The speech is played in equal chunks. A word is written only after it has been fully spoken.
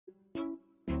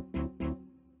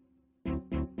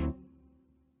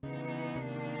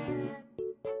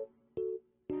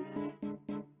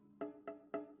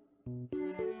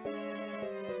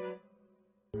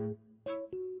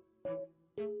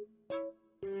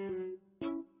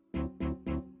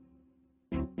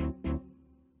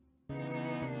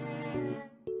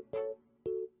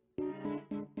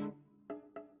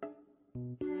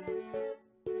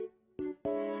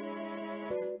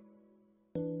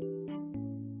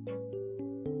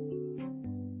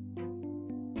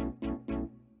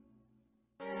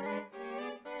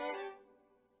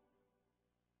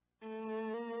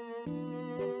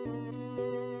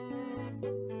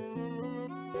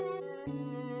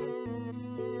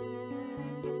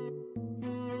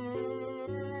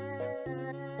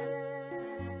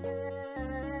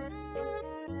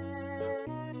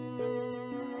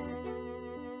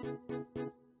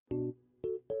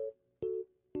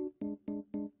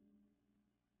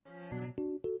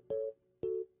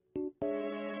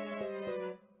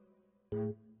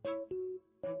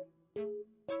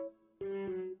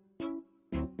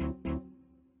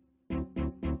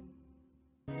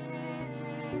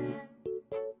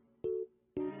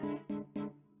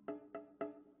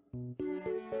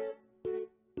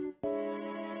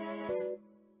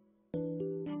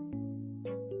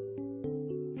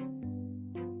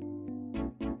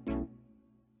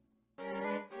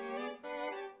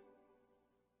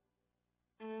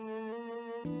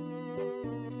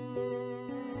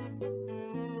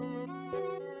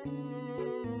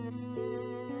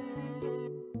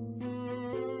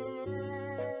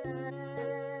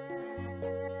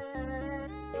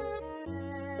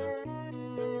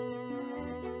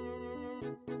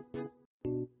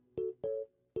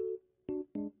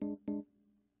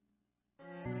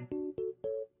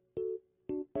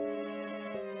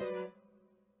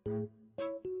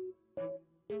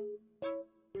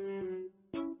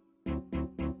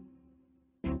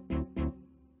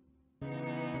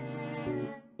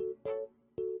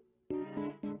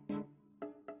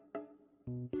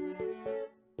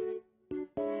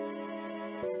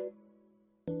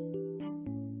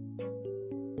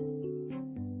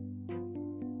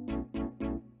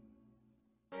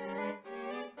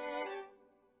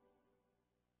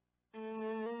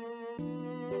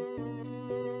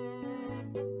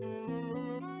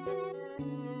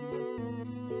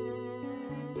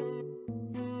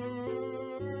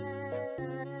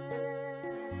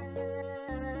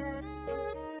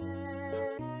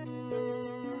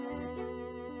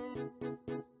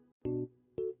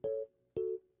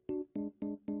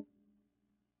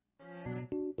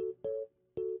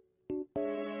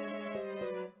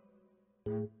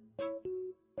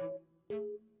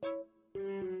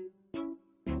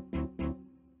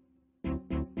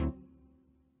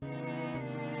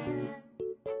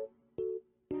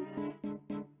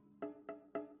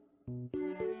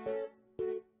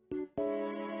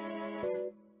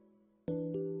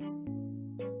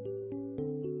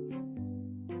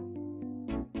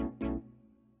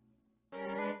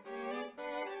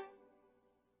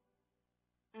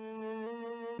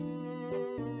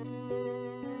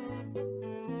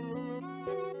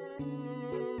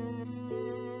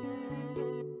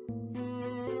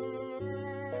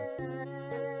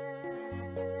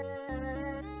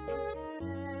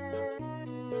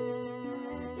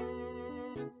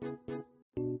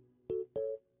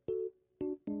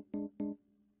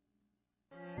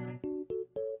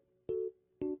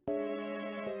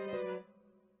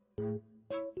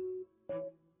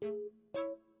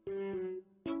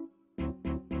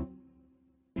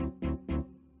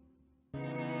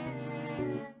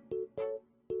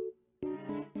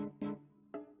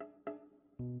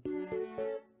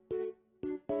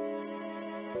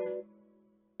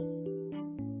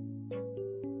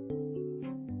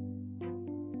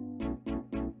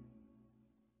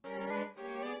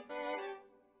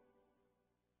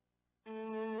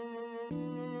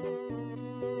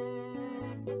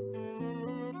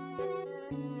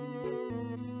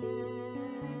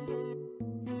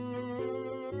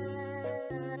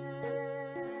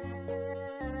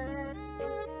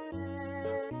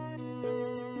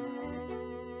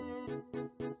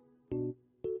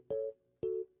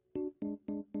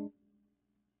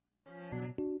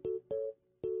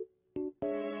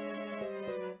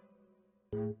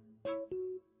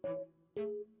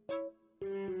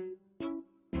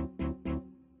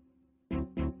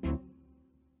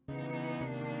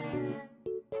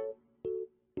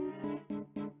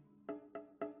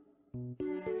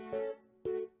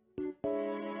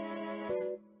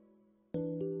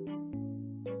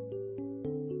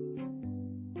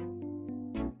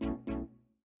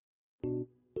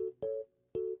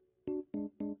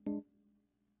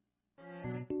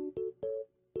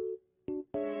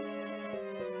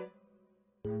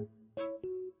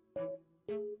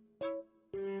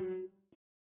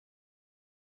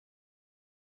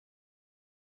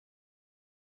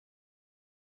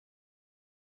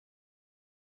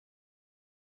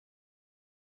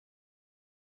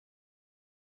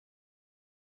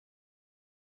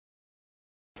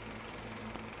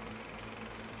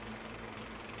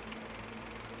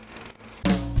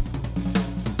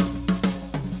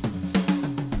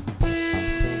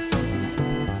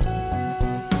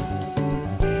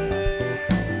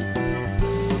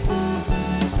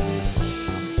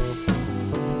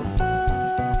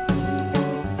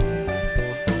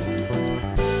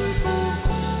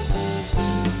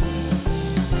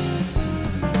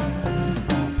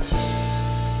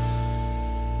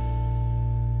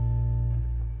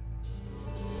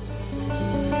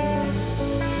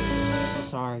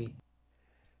Sorry.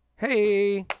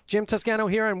 Hey, Jim Toscano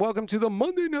here, and welcome to the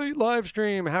Monday Night Live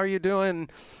Stream. How are you doing?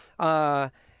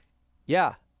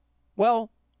 Yeah. Well,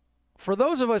 for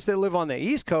those of us that live on the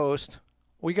East Coast,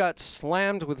 we got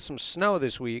slammed with some snow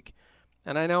this week.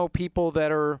 And I know people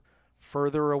that are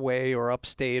further away or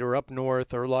upstate or up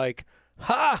north are like,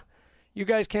 ha, you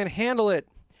guys can't handle it.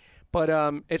 But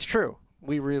it's true.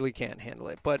 We really can't handle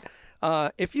it. But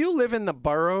if you live in the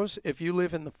boroughs, if you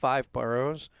live in the 5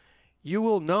 boroughs, you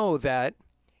will know that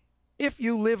if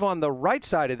you live on the right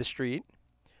side of the street,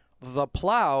 the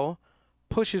plow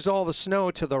pushes all the snow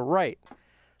to the right.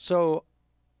 So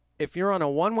if you're on a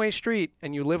one-way street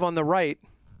and you live on the right,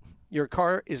 your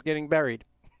car is getting buried.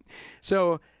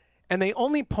 So, and they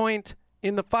only point,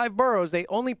 in the 5 boroughs, they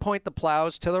only point the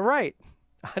plows to the right.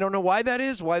 I don't know why that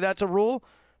is, why that's a rule,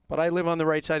 but I live on the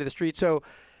right side of the street. So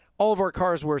all of our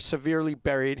cars were severely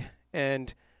buried,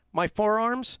 and my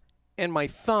forearms and my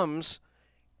thumbs,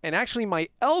 and actually my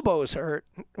elbows hurt,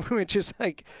 which is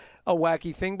like a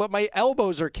wacky thing, but my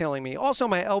elbows are killing me. Also,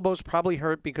 my elbows probably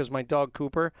hurt because my dog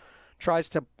Cooper tries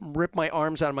to rip my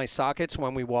arms out of my sockets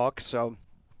when we walk. So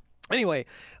anyway,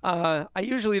 I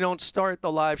usually don't start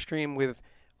the live stream with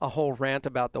a whole rant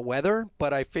about the weather,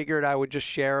 but I figured I would just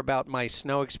share about my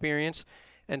snow experience.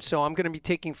 And so I'm going to be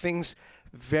taking things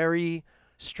very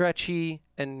stretchy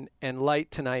and light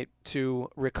tonight to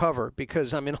recover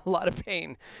because I'm in a lot of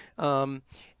pain.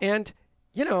 And,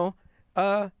 you know,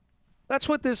 that's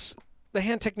what the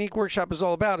hand technique workshop is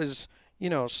all about, is, you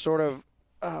know, sort of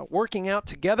working out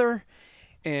together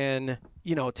and,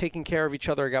 you know, taking care of each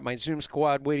other. I got my Zoom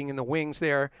squad waiting in the wings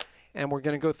there, and we're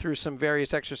going to go through some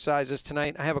various exercises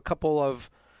tonight. I have a couple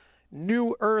of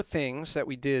newer things that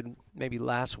we did maybe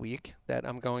last week that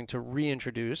I'm going to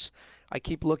reintroduce. I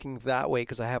keep looking that way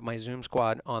because I have my Zoom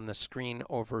squad on the screen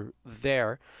over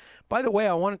there. By the way,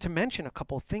 I wanted to mention a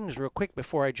couple things real quick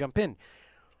before I jump in.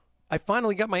 I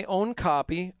finally got my own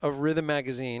copy of Rhythm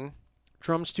Magazine,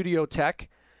 Drum Studio Tech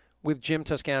with Jim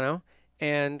Toscano.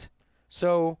 And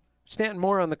so Stanton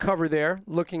Moore on the cover there,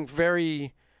 looking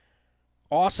very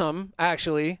awesome,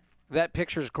 actually. That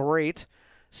picture's great.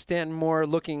 Stanton Moore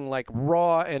looking like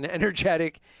raw and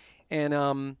energetic.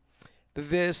 And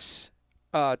this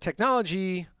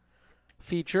technology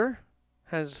feature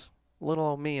has little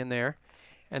old me in there.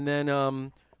 And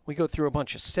then we go through a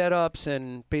bunch of setups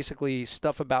and basically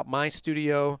stuff about my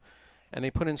studio. And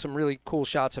they put in some really cool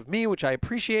shots of me, which I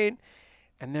appreciate.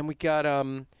 And then we got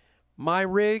my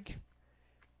rig.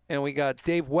 And we got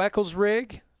Dave Weckel's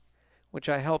rig, which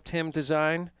I helped him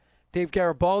design. Dave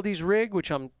Garibaldi's rig,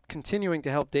 which I'm continuing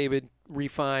to help David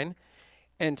refine.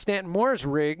 And Stanton Moore's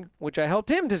rig, which I helped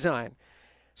him design.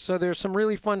 So there's some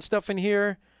really fun stuff in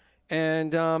here.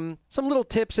 And some little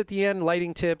tips at the end,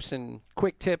 lighting tips and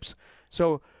quick tips.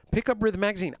 So pick up Rhythm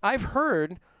Magazine. I've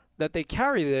heard that they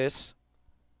carry this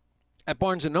at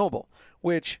Barnes & Noble,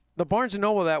 which the Barnes &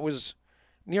 Noble that was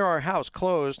near our house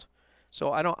closed.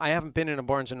 So I haven't been in a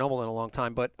Barnes & Noble in a long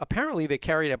time, but apparently they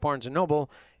carry it at Barnes & Noble.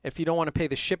 If you don't want to pay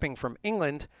the shipping from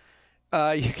England,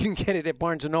 you can get it at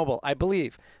Barnes & Noble, I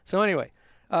believe. So anyway,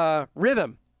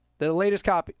 Rhythm, the latest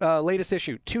copy, latest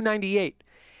issue, 298.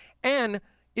 And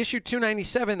issue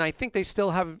 297, I think they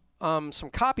still have some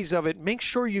copies of it. Make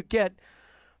sure you get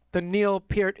the Neil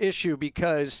Peart issue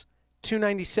because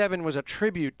 297 was a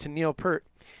tribute to Neil Peart.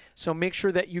 So make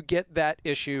sure that you get that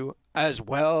issue as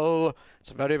well.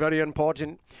 It's very, very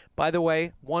important. By the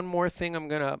way, one more thing I'm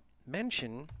going to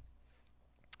mention.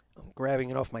 I'm grabbing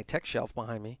it off my tech shelf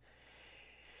behind me.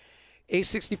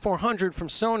 A6400 from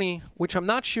Sony, which I'm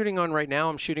not shooting on right now.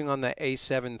 I'm shooting on the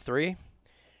A7 III.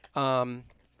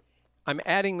 I'm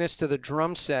adding this to the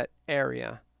drum set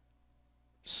area.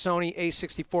 Sony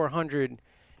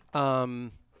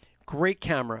A6400. Great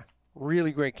camera.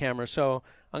 Really great camera. So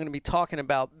I'm going to be talking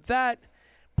about that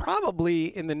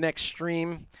probably in the next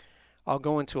stream. I'll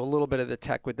go into a little bit of the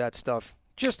tech with that stuff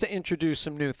just to introduce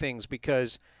some new things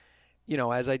because, you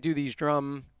know, as I do these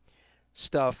drum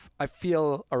stuff, I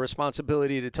feel a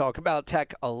responsibility to talk about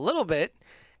tech a little bit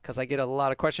because I get a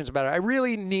lot of questions about it. I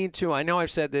really need to, I know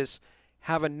I've said this,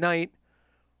 have a night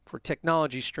for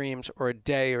technology streams or a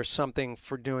day or something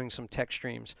for doing some tech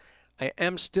streams. I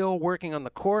am still working on the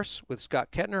course with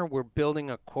Scott Kettner. We're building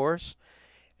a course.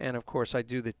 And, of course, I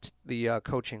do the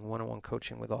coaching, one-on-one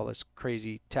coaching with all this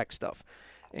crazy tech stuff.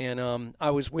 And I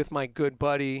was with my good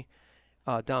buddy,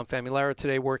 Dom Famularo,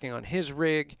 today working on his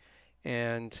rig.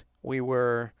 And we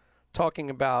were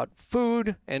talking about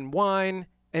food and wine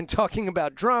and talking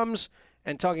about drums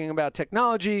and talking about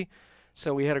technology.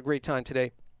 So we had a great time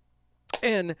today.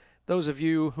 And those of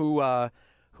you who are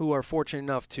fortunate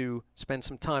enough to spend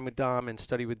some time with Dom and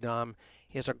study with Dom,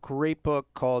 he has a great book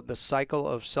called The Cycle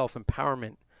of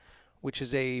Self-Empowerment, which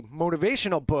is a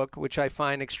motivational book, which I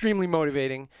find extremely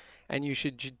motivating, and you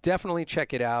should definitely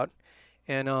check it out.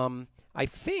 And I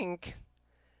think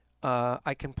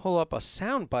I can pull up a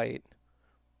soundbite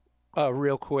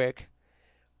real quick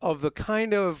of the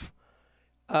kind of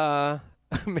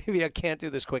maybe I can't do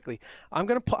this quickly. I'm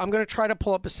gonna try to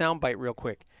pull up a soundbite real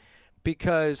quick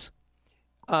because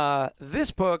this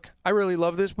book, I really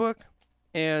love this book,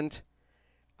 and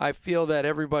I feel that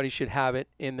everybody should have it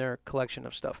in their collection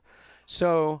of stuff.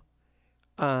 So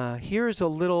here's a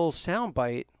little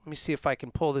soundbite. Let me see if I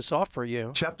can pull this off for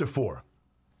you. Chapter 4,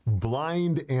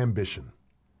 Blind Ambition.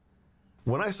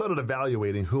 When I started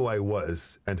evaluating who I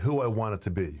was and who I wanted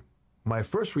to be, my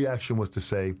first reaction was to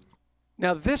say,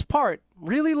 now this part,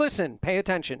 really listen, pay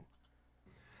attention.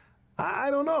 I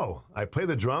don't know. I play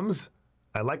the drums.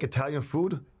 I like Italian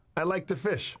food. I like to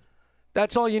fish.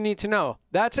 That's all you need to know.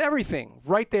 That's everything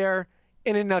right there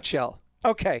in a nutshell.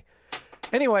 Okay.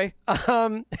 Anyway,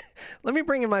 let me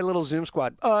bring in my little Zoom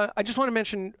squad. I just want to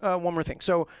mention one more thing.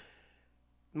 So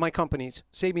my companies,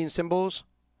 Sabian Cymbals,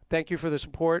 thank you for the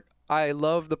support. I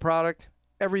love the product.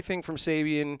 Everything from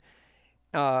Sabian.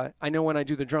 I know when I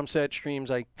do the drum set streams,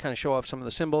 I kind of show off some of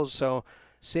the cymbals. So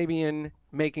Sabian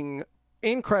making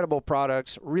incredible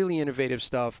products, really innovative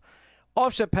stuff.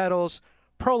 Offset pedals,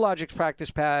 Pro Logic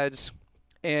practice pads,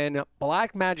 and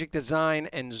Black Magic Design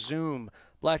and Zoom.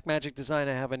 Black Magic Design,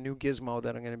 I have a new gizmo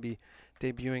that I'm going to be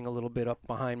debuting a little bit up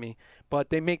behind me. But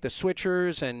they make the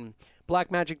switchers, and Black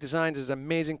Magic Designs is an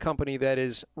amazing company that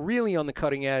is really on the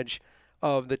cutting edge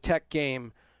of the tech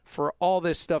game for all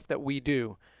this stuff that we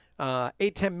do.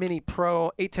 810 Mini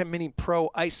Pro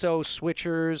ISO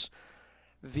switchers,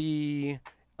 the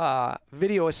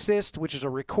Video Assist, which is a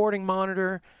recording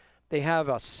monitor. They have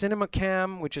a Cinema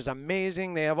Cam, which is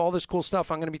amazing. They have all this cool stuff.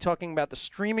 I'm going to be talking about the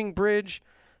streaming bridge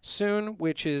soon,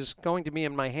 which is going to be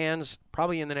in my hands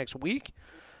probably in the next week.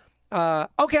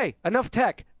 Okay, enough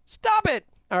tech. Stop it!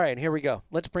 All right, here we go.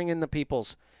 Let's bring in the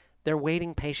peoples. They're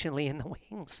waiting patiently in the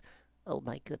wings. Oh,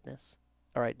 my goodness.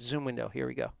 All right, Zoom window. Here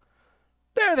we go.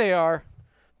 There they are.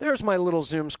 There's my little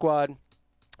Zoom squad.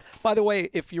 By the way,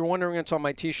 if you're wondering what's on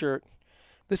my T-shirt,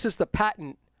 this is the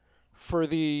patent for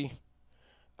the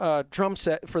drum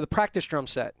set, for the practice drum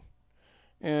set.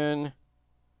 And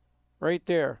right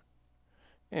there.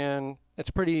 And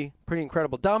it's pretty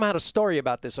incredible. Dom had a story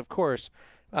about this, of course.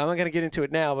 I'm not going to get into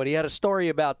it now, but he had a story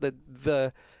about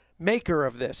the maker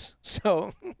of this.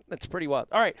 So that's pretty wild.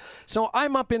 All right. So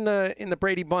I'm up in the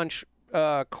Brady Bunch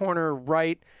corner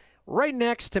right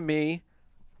next to me.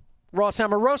 Ross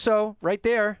Amoroso, right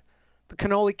there. The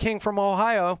cannoli king from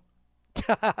Ohio.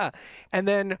 And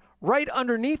then right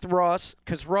underneath Ross,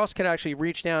 because Ross could actually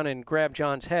reach down and grab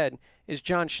John's head, is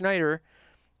John Schneider.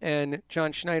 And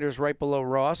John Schneider's right below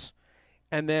Ross.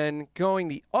 And then going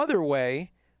the other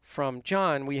way from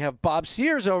John, we have Bob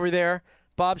Sears over there.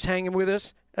 Bob's hanging with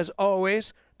us, as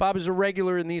always. Bob is a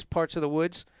regular in these parts of the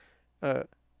woods.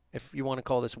 If you want to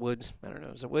call this woods. I don't know.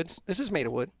 Is it woods? This is made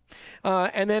of wood.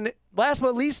 And then last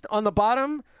but least, on the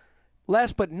bottom,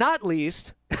 last but not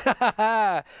least,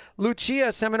 Lucia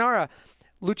Seminara.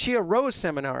 Lucia Rose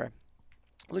Seminara.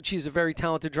 Lucia is a very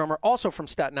talented drummer, also from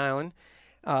Staten Island.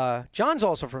 John's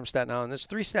also from Staten Island. There's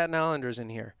 3 Staten Islanders in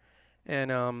here.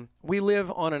 And we live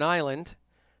on an island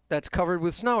that's covered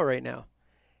with snow right now.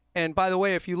 And by the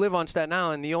way, if you live on Staten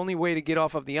Island, the only way to get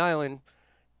off of the island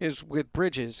is with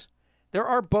bridges. There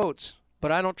are boats,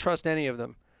 but I don't trust any of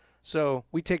them. So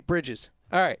we take bridges.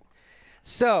 All right.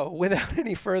 So without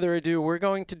any further ado, we're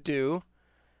going to do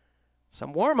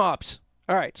some warm-ups.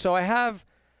 All right. So I have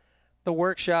the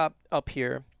workshop up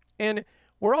here. And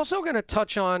we're also going to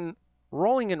touch on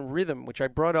rolling in rhythm, which I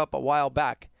brought up a while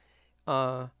back.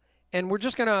 And we're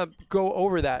just going to go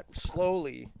over that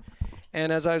slowly.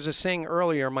 And as I was just saying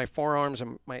earlier, my forearms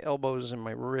and my elbows and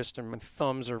my wrist and my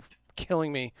thumbs are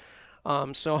killing me.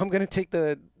 So I'm going to take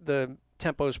the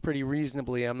tempos pretty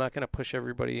reasonably. I'm not going to push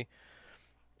everybody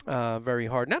very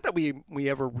hard. Not that we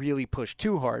ever really push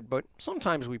too hard, but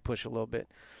sometimes we push a little bit.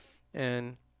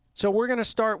 And so we're going to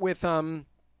start with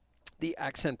the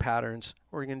accent patterns.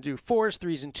 We're going to do 4s,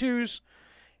 3s, and 2s.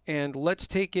 And let's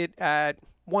take it at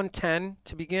 110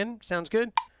 to begin. Sounds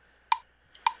good?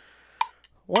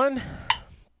 1,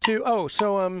 2. Oh,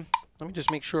 so let me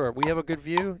just make sure. We have a good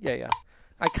view? Yeah.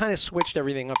 I kind of switched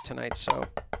everything up tonight, so.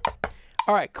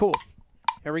 All right, cool.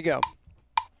 Here we go.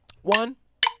 1,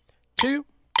 2,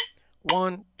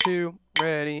 1, 2,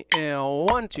 ready, and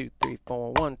 1, 2, 3,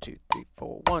 4, 1, 2, 3,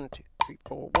 4, 1, 2, 3,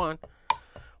 4, 1,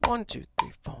 1, 2,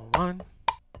 3, 4, 1,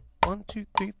 1, 2,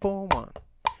 3, 4, 1,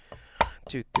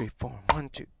 2, 3, 4, 1,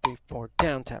 2, 3, 4,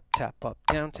 down, tap, tap, up,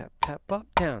 down, tap, tap, up,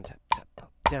 down, tap, tap,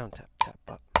 up, down, tap, tap,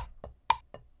 up.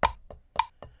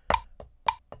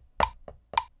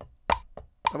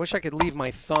 I wish I could leave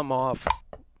my thumb off.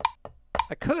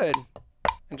 I could,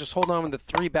 and just hold on with the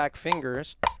 3 back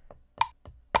fingers.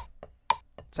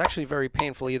 It's actually very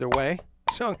painful either way.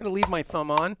 So I'm going to leave my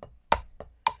thumb on.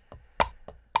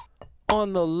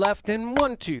 On the left, and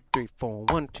 1, 2, 3, 4,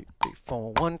 1, 2, 3,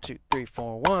 4, 1, 2, 3,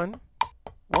 4, 1.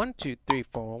 1, 2, 3,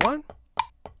 4, 1.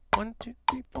 1, 2,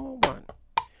 3, 4, 1.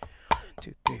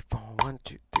 2, 3, 4, 1,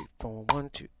 2, 3, 4, 1,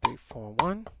 2, 3, 4,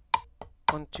 1.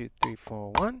 1, 2, 3,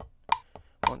 4, 1.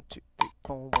 1, 2, 3,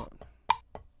 4, 1.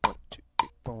 1, 2, 3,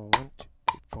 4, 1, 2,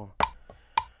 3, 4.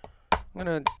 I'm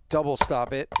going to double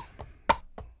stop it.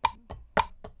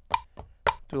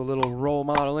 Do a little role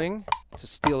modeling to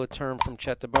steal a term from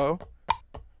Chet DeBow.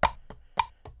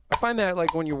 I find that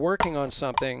like when you're working on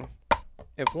something,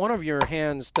 if one of your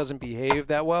hands doesn't behave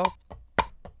that well,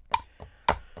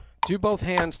 do both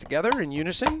hands together in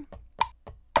unison,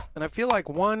 and I feel like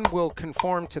one will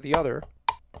conform to the other.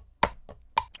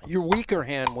 Your weaker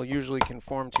hand will usually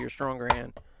conform to your stronger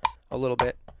hand a little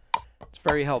bit. It's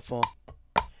very helpful.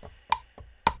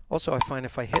 Also, I find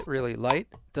if I hit really light,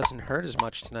 it doesn't hurt as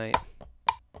much tonight.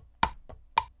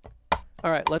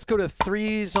 All right, let's go to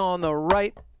threes on the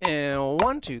right. And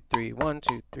 1, 2, 3, 1,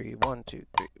 2, 3, 1, 2,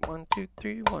 3, 1, 2,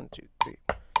 3, 1, 2, 3.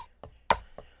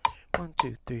 1,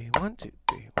 2, 3, 1, 2,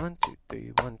 3, 1, 2,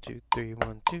 3, 1, 2, 3,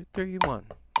 1, 2, 3, 1.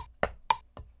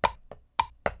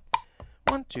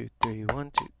 1, 2, 3,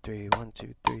 1, 2, 3, 1,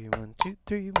 2, 3, 1, 2,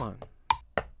 3, 1.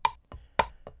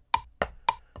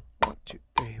 1, 2,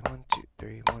 3, 1, 2,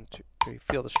 3, 1, 2, 3.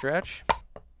 Feel the stretch.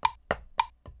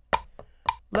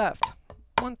 Left.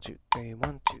 1, 2, 3,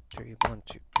 1, 2, 3, 1,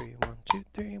 2, 3, 1, 2,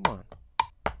 3, 1.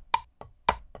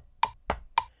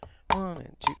 1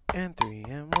 and 2 and 3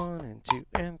 and 1 and 2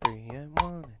 and 3 and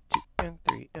 1 and 2 and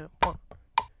 3 and 1.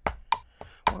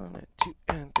 1 and 2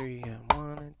 and 3 and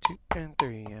 1 and 2 and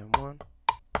 3 and 1.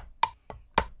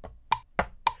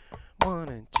 1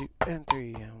 and 2 and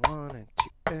 3 and 1 and 2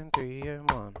 and 3 and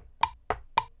 1.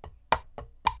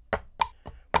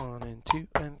 1 and 2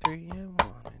 and 3 and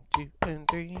 1 and 2 and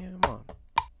 3 and 1.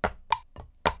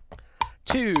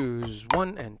 Twos,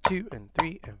 1 and 2 and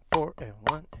 3 and 4 and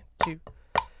 1 and 2.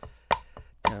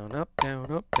 Down, up,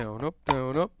 down, up, down, up,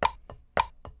 down, up.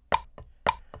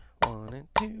 1 and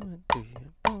 2 and 3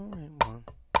 and 4 and 1.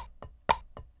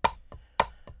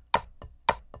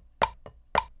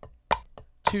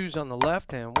 Twos on the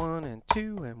left and 1 and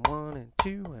 2 and 1 and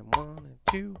 2 and 1 and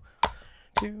 2,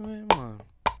 2 and 1.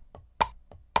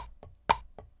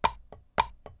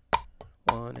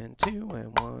 1 and 2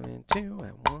 and 1 and 2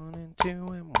 and 1 and 2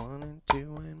 and 1 and 2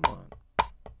 and 1.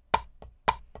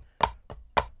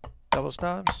 Double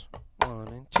stops. 1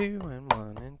 and 2 and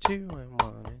 1 and 2 and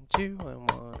 1 and 2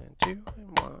 and 1 and 2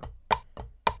 and 1.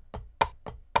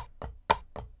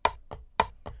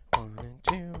 1 and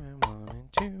 2 and 1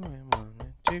 and 2 and 1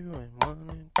 and 2 and 1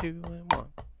 and 2 and 1.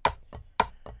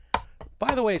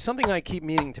 By the way, something I keep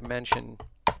meaning to mention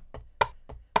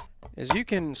is you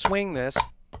can swing this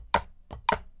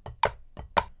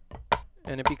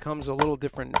and it becomes a little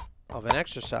different of an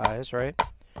exercise, right?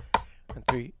 And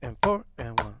 3 and 4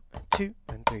 and 1 and 2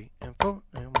 and 3 and 4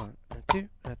 and 1 and 2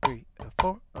 and 3 and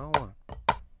 4 and 1.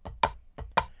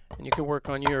 And you can work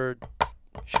on your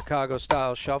Chicago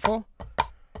style shuffle.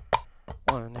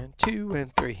 1 and 2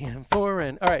 and 3 and 4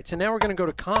 and all right. So now we're going to go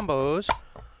to combos.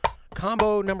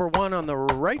 Combo number 1 on the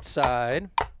right side,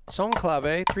 son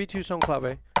clave, 3-2 son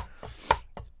clave.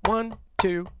 1,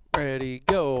 2. Ready,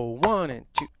 go. 1 and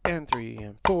 2 and 3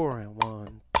 and 4 and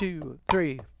 1, 2,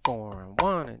 3, 4 and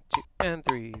 1 and 2 and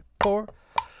 3, 4,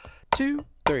 2,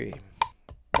 3.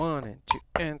 1 and 2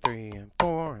 and 3 and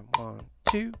 4 and 1,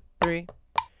 2, 3.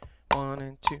 1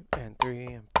 and 2 and 3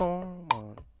 and 4 and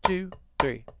 1, 2,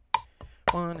 3.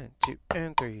 1 and 2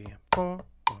 and 3 and 4,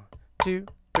 1, 2,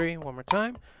 3. One more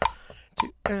time.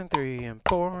 2 and 3 and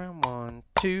 4 and 1,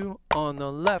 2 on the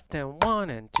left and 1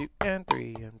 and 2 and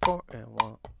 3 and 4 and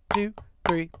 1, 2,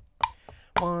 3.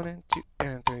 1 and 2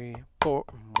 and 3 and 4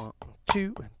 and 1,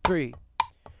 2 and 3.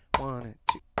 1 and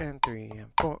 2 and 3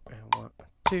 and 4 and 1,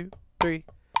 2, 3.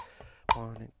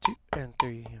 1 and 2 and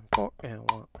 3 and 4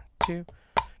 and 1 and 2.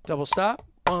 Double stop.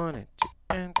 1 and 2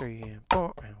 and 3 and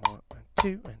 4 and 1 and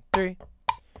 2 and 3.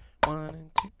 1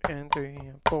 and 2 and 3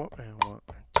 and 4 and 1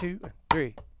 and 2 and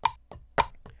 3.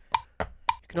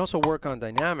 You can also work on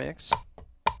dynamics.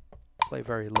 Play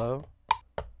very low.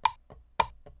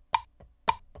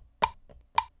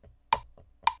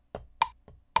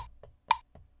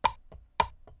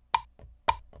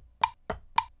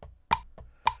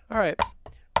 All right,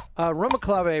 Roma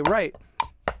clave right.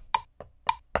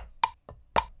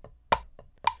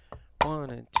 1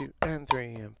 and 2 and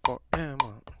 3 and 4 and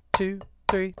 1, 2,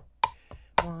 3.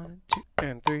 1 and 2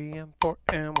 and 3 and 4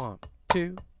 and 1,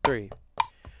 2, 3.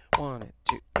 1 and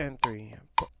 2 and 3 and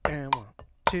 4 and 1,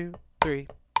 2, 3.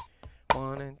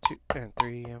 1 and 2 and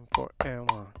 3 and 4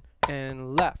 and 1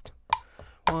 and left.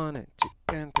 1 and 2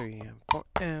 and 3 and 4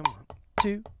 and 1,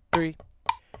 2, 3.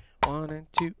 1 and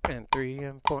 2 and 3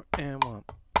 and 4 and 1,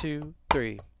 2,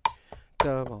 3.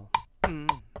 Double. 1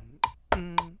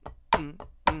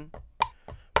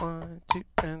 and 2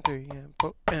 and 3 and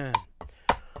 4 and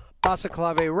bossa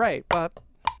clave right. Bop,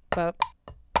 bop,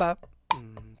 bop,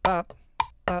 bop, bop,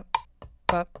 bop,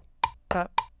 bop, bop,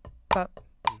 bop,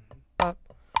 bop, bop,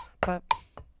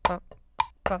 bop,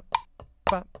 bop,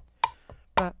 bop,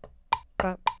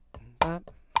 bop, bop,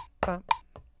 bop,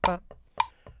 bop,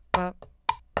 bop,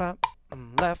 bop,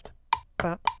 left,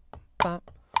 bop, bop,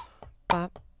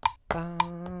 bop, bop,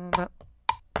 bop,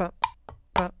 bop, bop,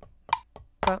 bop, bop,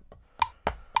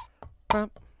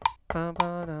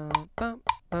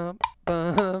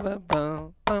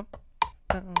 bop, bop,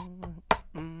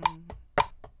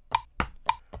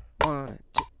 one,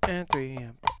 two, and three.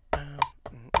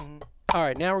 All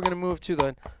right, now we're going to move to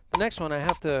the next one. I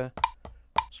have to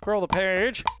scroll the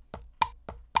page.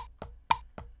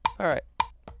 All right.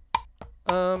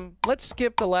 Let's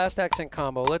skip the last accent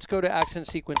combo. Let's go to accent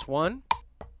sequence 1.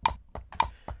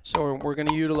 So we're going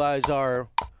to utilize our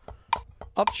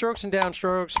upstrokes and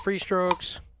downstrokes, free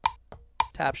strokes,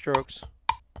 tap strokes.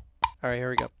 All right, here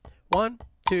we go. 1,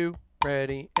 2,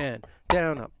 ready, and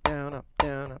down, up, down, up,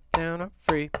 down, up, down, up,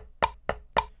 free.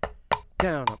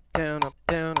 Down, up, down, up,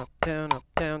 down, up, down, up,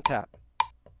 down, tap.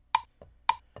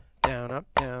 Down, up,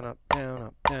 down, up, down,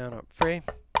 up, down, up, free.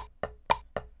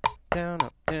 Down,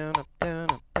 up, down, up, down,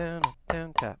 up, down, up,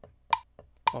 down, tap.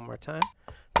 One more time.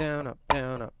 Down, up,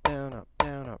 down, up, down, up,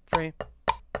 down, up, free.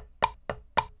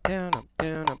 Down, up,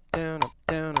 down, up, down, up,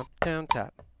 down, up, down,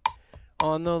 tap.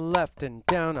 On the left and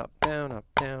down, up, down, up,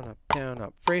 down, up, down,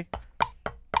 up, free.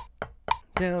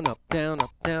 Down, up, down,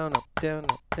 up, down, up, down,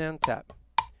 up, down, tap.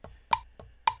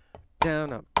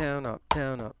 Down, up, down, up,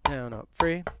 down, up, down, up,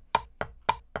 free.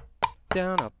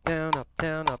 Down, up, down, up,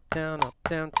 down, up, down, up,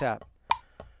 down, tap.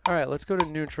 All right, let's go to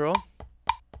neutral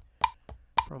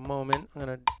for a moment. I'm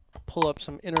going to pull up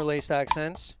some interlaced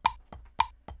accents.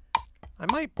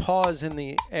 I might pause in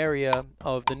the area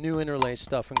of the new interlaced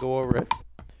stuff and go over it.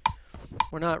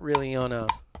 We're not really on a,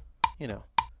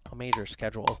 a major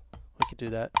schedule. We could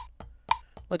do that.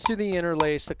 Let's do the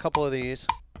interlaced, a couple of these.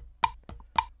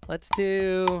 Let's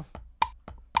do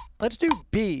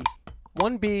B.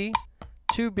 1B,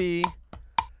 2B,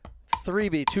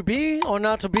 3B. To be or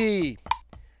not to be?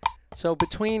 So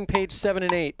between page 7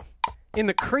 and 8, in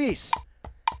the crease.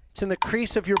 It's in the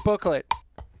crease of your booklet.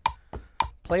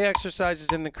 Play exercises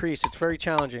in the crease. It's very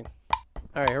challenging.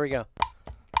 All right, here we go.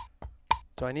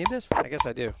 Do I need this? I guess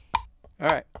I do. All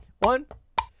right. 1,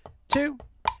 2,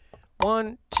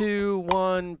 1, 2,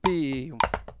 1B.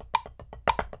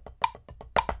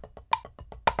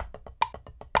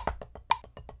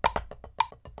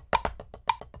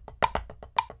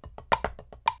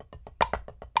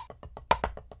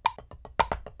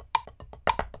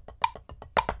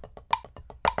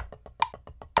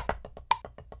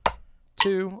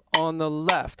 Two on the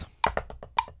left.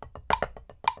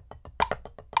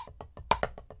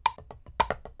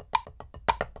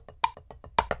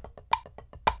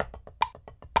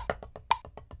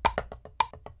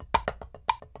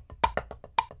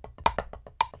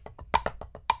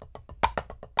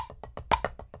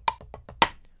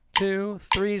 Two,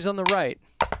 threes on the right.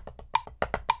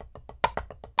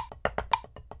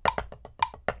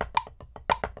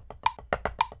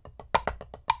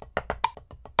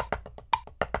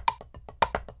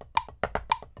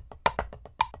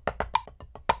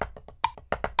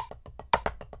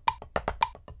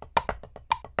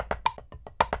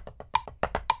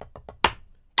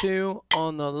 Two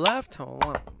on the left. Hold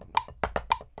on.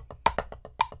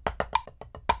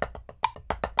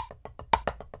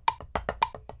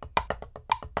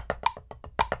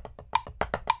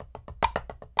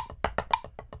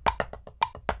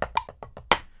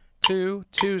 Two,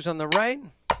 twos on the right.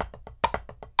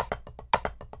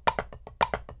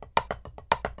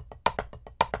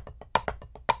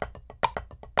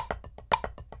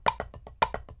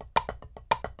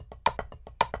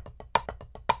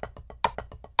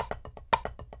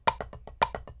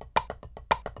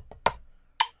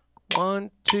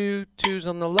 One, two, twos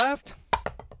on the left.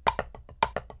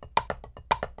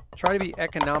 Try to be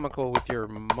economical with your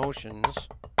motions.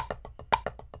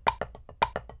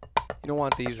 You don't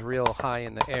want these real high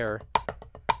in the air.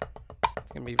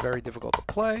 It's going to be very difficult to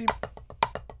play.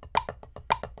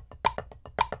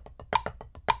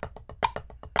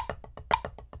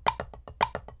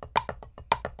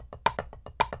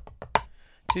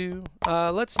 Two.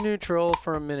 Let's neutral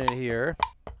for a minute here.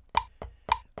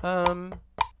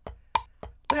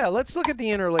 Yeah, let's look at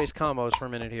the interlace combos for a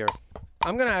minute here.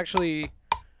 I'm going to actually,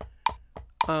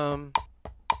 yeah,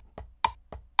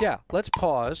 let's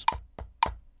pause.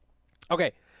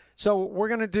 Okay, so we're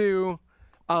going to do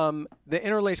the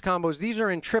interlace combos. These are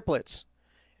in triplets.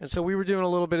 And so we were doing a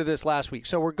little bit of this last week.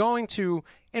 So we're going to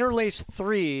interlace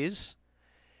threes,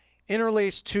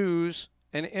 interlace twos,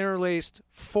 and interlaced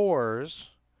fours.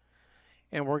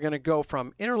 And we're going to go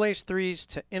from interlace threes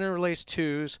to interlace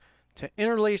twos to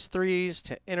interlace threes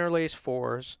to interlace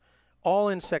fours, all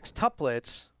in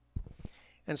sextuplets.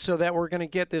 And so that we're going to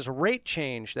get this rate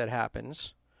change that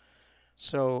happens.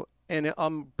 So and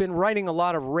I've been writing a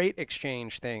lot of rate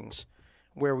exchange things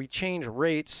where we change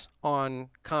rates on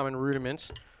common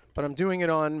rudiments, but I'm doing it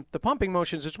on the pumping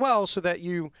motions as well so that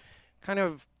you kind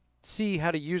of see how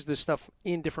to use this stuff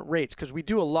in different rates, because we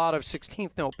do a lot of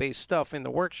 16th note based stuff in the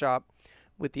workshop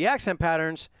with the accent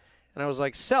patterns, and I was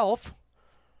like,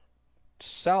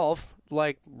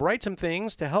 like, write some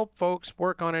things to help folks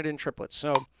work on it in triplets.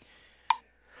 So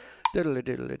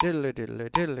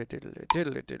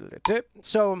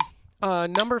so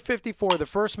number 54, the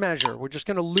first measure, we're just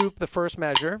going to loop the first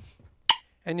measure,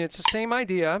 and it's the same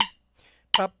idea.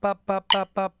 Pop, pop, pop,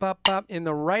 pop, pop, pop, pop, in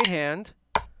the right hand.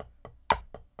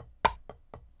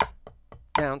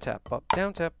 Down, tap, up,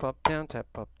 down, tap, up, down, tap,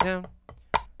 up, down.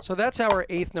 So that's our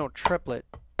 8th note triplet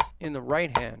in the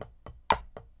right hand.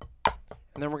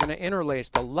 And then we're going to interlace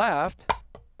the left,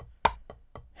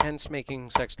 hence making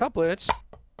sextuplets.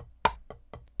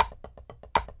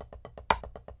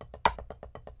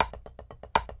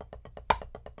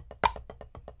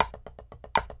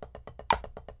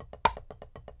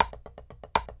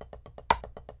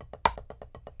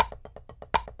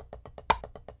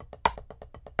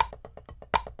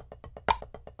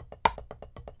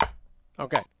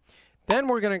 Okay, then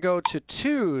we're going to go to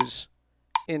 2s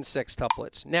in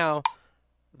sextuplets. Now,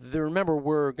 remember,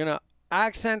 we're going to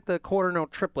accent the quarter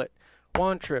note triplet.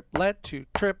 1 triplet, 2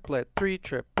 triplet, 3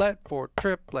 triplet, 4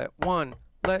 triplet, 1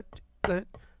 let,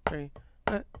 3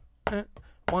 let,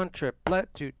 1 triplet,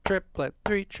 2 triplet,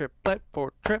 3 triplet,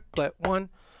 4 triplet, 1.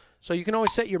 So you can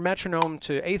always set your metronome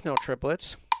to 8th note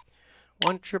triplets.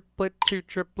 1 triplet, 2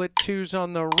 triplet, 2's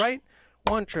on the right.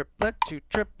 1 triplet, 2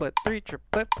 triplet, 3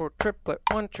 triplet, 4 triplet,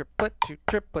 1 triplet, 2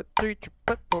 triplet, 3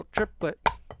 triplet, 4 triplet.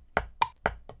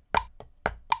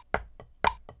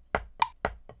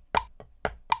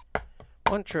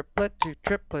 One triplet, 2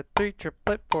 triplet, 3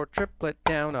 triplet, 4 triplet,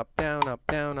 down, up, down, up,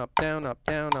 down, up, down, up,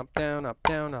 down, up, down, up,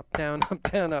 down, up, down, up,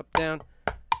 down, up, down.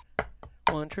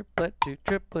 1 triplet, 2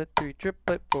 triplet, 3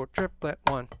 triplet, 4 triplet,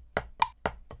 1.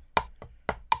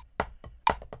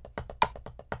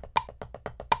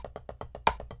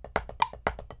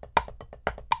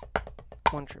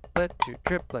 One triplet, 2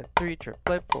 triplet, 3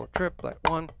 triplet, 4 triplet,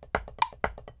 1.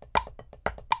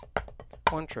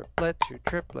 1 triplet, 2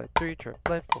 triplet, 3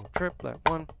 triplet, 4 triplet,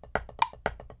 1.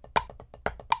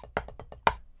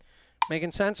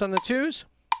 Making sense on the 2s?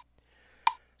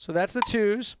 So that's the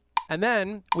 2s. And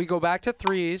then we go back to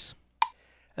 3s.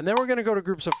 And then we're going to go to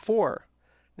groups of 4.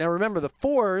 Now remember, the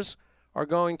 4s are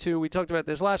going to, we talked about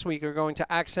this last week, are going to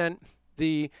accent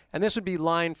the, and this would be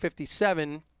line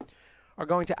 57, are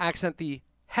going to accent the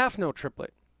half note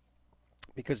triplet,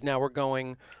 because now we're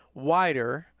going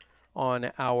wider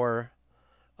on our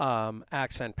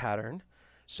accent pattern.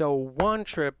 So 1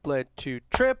 triplet, 2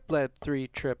 triplet, 3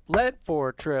 triplet,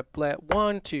 4 triplet,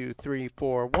 1, 2, 3,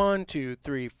 4, 1, 2,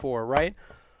 3, 4, right?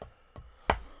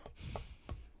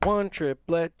 1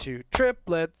 triplet, 2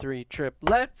 triplet, 3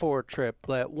 triplet, 4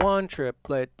 triplet, 1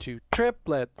 triplet, 2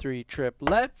 triplet, 3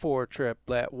 triplet, 4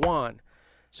 triplet, 1.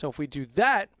 So if we do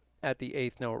that at the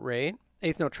 8th note rate,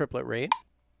 8th note triplet rate,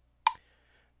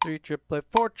 3 triplet,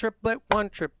 4 triplet, 1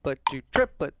 triplet, 2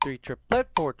 triplet, 3 triplet,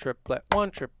 4 triplet,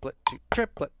 1 triplet, 2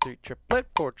 triplet, 3 triplet,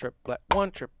 4 triplet,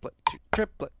 1 triplet, 2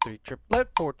 triplet, 3 triplet,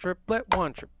 4 triplet,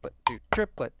 1 triplet, 2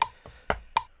 triplet.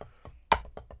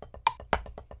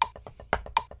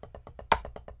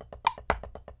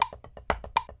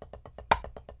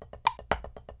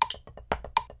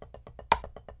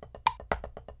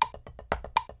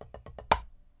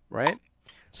 Right?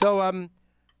 So I'm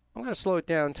going to slow it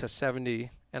down to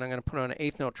 70, and I'm going to put on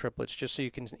 8th note triplets just so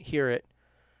you can hear it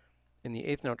in the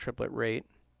 8th note triplet rate,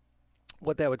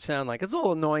 what that would sound like. It's a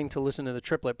little annoying to listen to the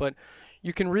triplet, but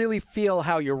you can really feel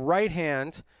how your right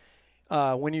hand,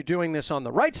 when you're doing this on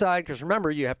the right side, because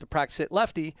remember, you have to practice it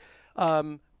lefty,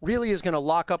 really is going to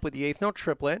lock up with the 8th note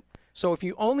triplet. So if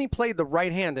you only played the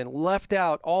right hand and left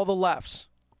out all the lefts,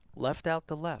 left out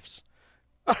the lefts.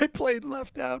 I played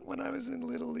left out when I was in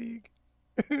Little League.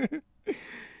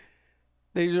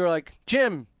 They were like,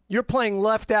 Jim, you're playing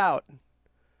left out.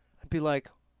 I'd be like,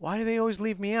 why do they always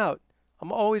leave me out?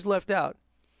 I'm always left out.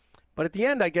 But at the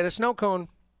end, I get a snow cone.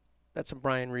 That's a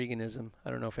Brian Reganism.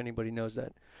 I don't know if anybody knows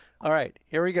that. All right,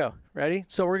 here we go. Ready?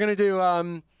 So we're going to do,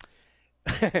 I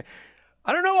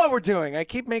don't know what we're doing. I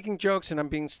keep making jokes and I'm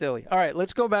being silly. All right,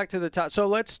 let's go back to the top. So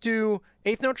let's do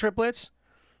 8th note triplets,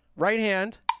 right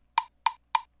hand.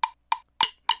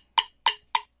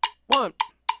 1,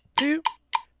 2,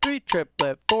 3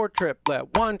 triplet, 4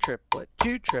 triplet, 1 triplet,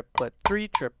 2 triplet, 3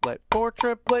 triplet, 4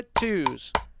 triplet,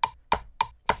 2s.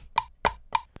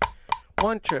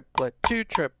 1 triplet, 2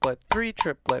 triplet, 3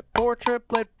 triplet, 4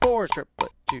 triplet, 4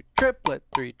 triplet, 2 triplet,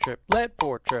 3 triplet,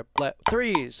 4 triplet,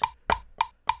 3s,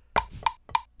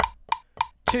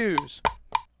 2s,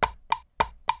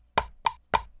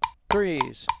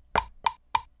 3s,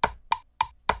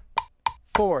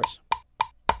 4s.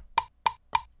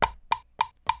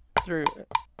 Through.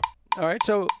 All right,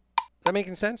 so is that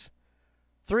making sense?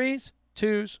 3s,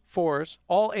 2s, 4s,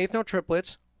 all eighth note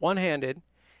triplets, one-handed,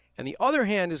 and the other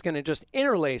hand is going to just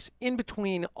interlace in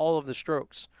between all of the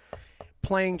strokes,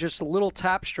 playing just little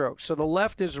tap strokes. So the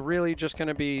left is really just going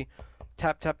to be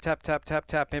tap, tap, tap, tap, tap,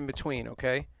 tap in between,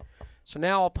 okay? So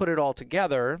now I'll put it all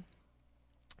together.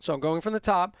 So I'm going from the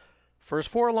top, first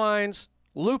 4 lines,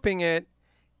 looping it,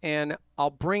 and I'll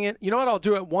bring it. You know what? I'll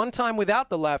do it one time without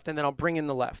the left, and then I'll bring in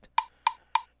the left.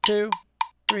 2,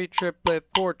 3 triplet,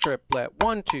 4 triplet,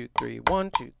 1 2 3,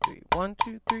 1 2 3, 1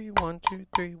 2 3, 1 2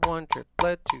 3, 1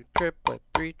 triplet, 2 triplet,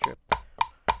 3 triplet,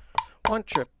 1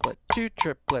 triplet, 2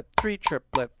 triplet, 3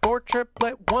 triplet, 4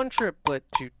 triplet, 1 triplet,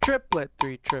 2 triplet,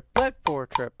 3 triplet, 4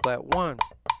 triplet, 1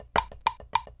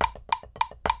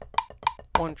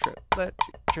 triplet,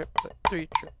 2 triplet, 3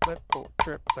 triplet, 4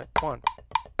 triplet, 1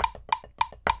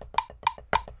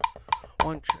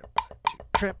 triplet, 2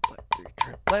 triplet, 3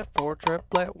 triplet, 4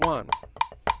 triplet, 1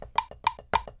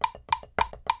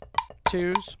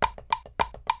 2s,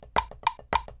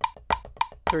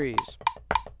 3s,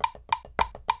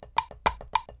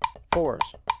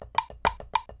 4s.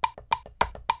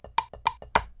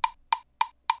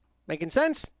 Making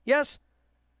sense? Yes?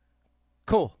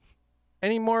 Cool.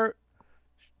 Any more?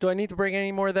 Do I need to break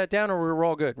any more of that down, or we're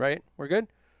all good, right? We're good?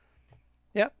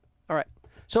 Yeah? All right.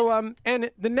 So,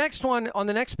 and the next one, on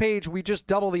the next page, we just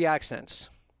double the accents.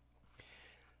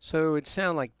 So it'd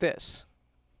sound like this.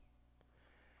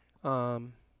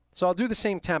 So I'll do the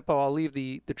same tempo. I'll leave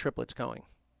the triplets going.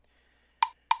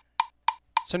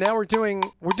 So now we're doing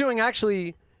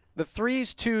actually the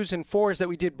 3s, 2s, and 4s that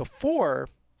we did before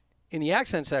in the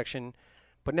accent section,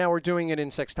 but now we're doing it in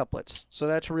sextuplets. So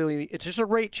that's really, it's just a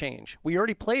rate change. We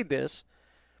already played this,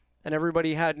 and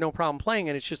everybody had no problem playing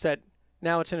it. It's just that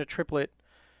now it's in a triplet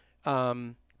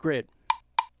grid.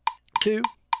 2,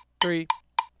 3,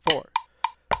 4.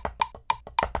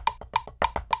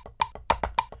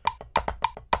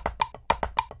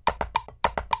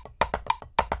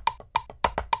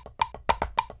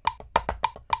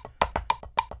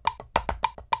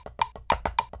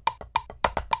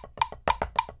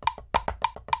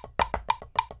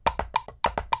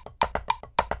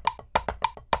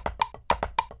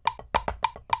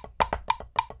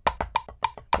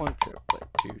 One triplet,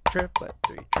 2 triplet,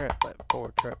 3 triplet,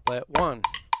 4 triplet, 1.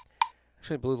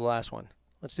 Actually blew the last one.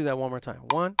 Let's do that one more time.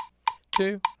 1,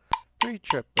 2, 3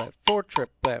 triplet, 4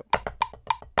 triplet.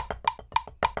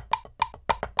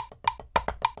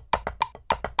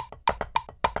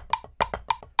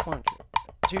 One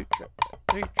triplet, 2 triplet,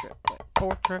 3 triplet,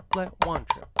 4 triplet, 1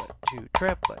 triplet, 2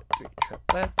 triplet, 3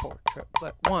 triplet, 4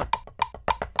 triplet, 1.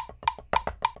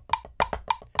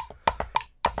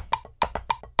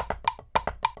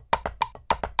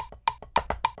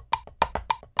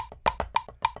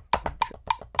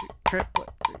 Triplet,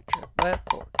 3 triplet,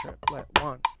 4 triplet,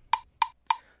 1.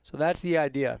 So that's the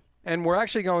idea. And we're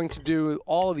actually going to do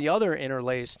all of the other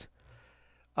interlaced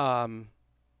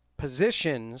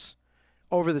positions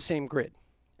over the same grid.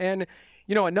 And,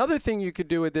 you know, another thing you could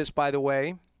do with this, by the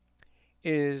way,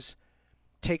 is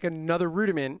take another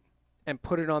rudiment and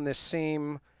put it on this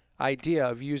same idea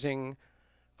of using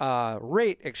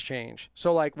rate exchange.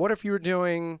 So, like, what if you were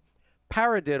doing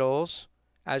paradiddles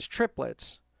as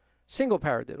triplets? Single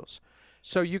paradiddles.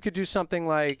 So you could do something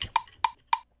like,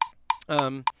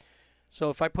 so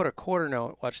if I put a quarter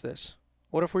note, watch this.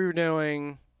 What if we were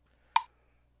doing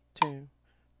 2,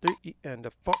 3 E and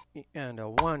a 4 E and a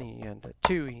 1 E and a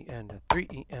 2 E and a 3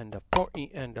 E and a 4 E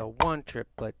and a 1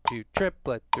 triplet, 2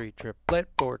 triplet, 3 triplet,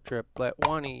 4 triplet,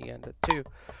 1 E and a 2,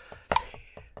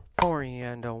 4 E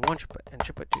and a 1 triplet and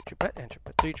triplet, 2 triplet and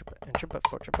triplet, 3 triplet and triplet,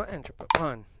 4 triplet and triplet,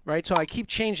 1. Right? So I keep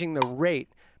changing the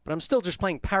rate, but I'm still just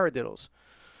playing paradiddles.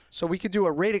 So we could do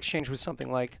a rate exchange with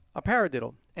something like a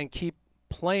paradiddle and keep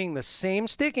playing the same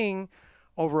sticking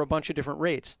over a bunch of different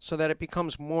rates so that it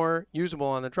becomes more usable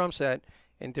on the drum set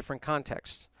in different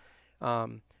contexts.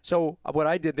 So what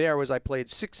I did there was I played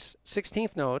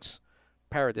 16th notes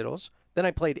paradiddles, then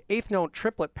I played 8th note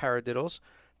triplet paradiddles,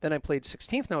 then I played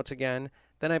 16th notes again,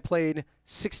 then I played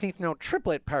 16th note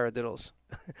triplet paradiddles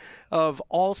of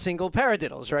all single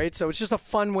paradiddles, right? So it's just a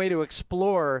fun way to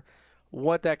explore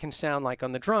what that can sound like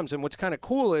on the drums. And what's kind of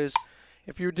cool is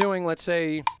if you're doing, let's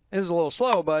say, this is a little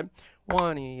slow, but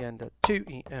 1 E and a 2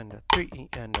 E and a 3 E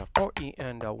and a 4 E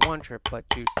and a 1 triplet,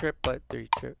 2 triplet, 3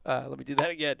 triplet. Let me do that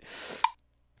again.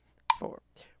 4.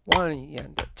 1 E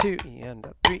and a 2 E and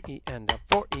a 3 E and a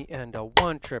 4 E and a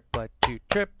 1 triplet, 2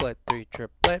 triplet, 3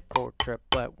 triplet, 4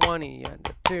 triplet, 1 E and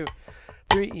a 2,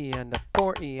 3 E and a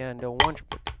 4 E and a 1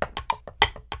 triplet.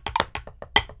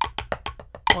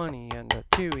 1 E and a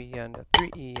 2 E and a 3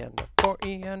 E and a 4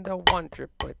 E and a 1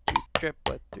 triplet, 2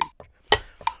 triplet, 3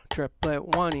 triplet,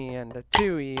 1 E and a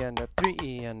 2 E and a 3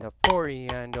 E and a 4 E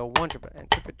and a 1 triplet,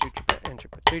 and triplet, 2 triplet, and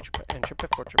triplet, 3 triplet, and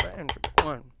triplet, 4 triplet, and triplet,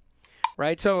 1.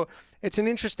 Right? So it's an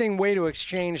interesting way to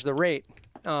exchange the rate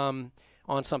on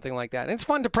something like that. And it's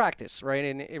fun to practice, right?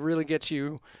 And it really gets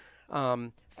you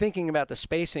thinking about the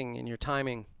spacing and your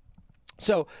timing.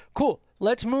 So cool.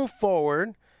 Let's move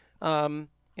forward.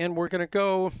 And we're going to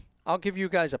go, I'll give you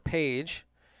guys a page.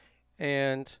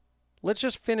 And let's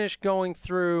just finish going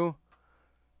through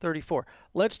 34.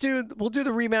 We'll do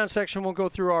the rebound section. We'll go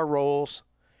through our rolls.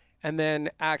 And then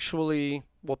actually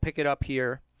we'll pick it up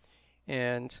here.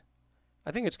 And I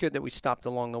think it's good that we stopped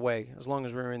along the way, as long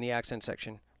as we're in the accent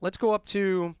section. Let's go up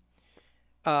to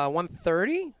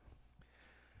 130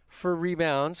 for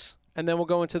rebounds, and then we'll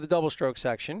go into the double stroke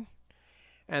section.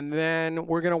 And then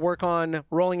we're going to work on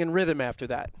rolling in rhythm after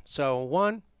that. So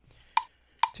 1,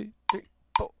 2, 3,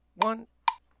 4, 1,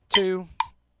 2.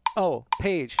 Oh,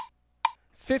 page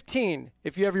 15,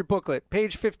 if you have your booklet.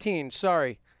 Page 15,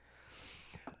 sorry.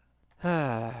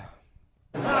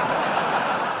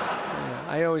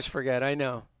 I always forget. I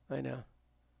know.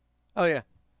 Oh, yeah.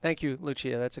 Thank you,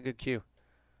 Lucia. That's a good cue.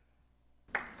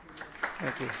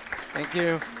 Thank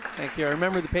you. I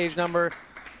remember the page number.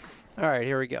 All right,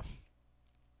 here we go.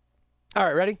 All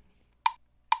right, ready?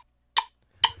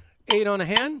 8 on the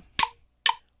hand.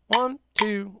 1,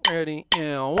 2, ready,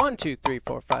 and 1, 2, 3,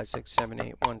 4, 5, 6, 7,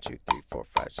 8. 1, 2, 3, 4,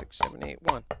 5, 6, 7, 8.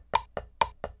 1.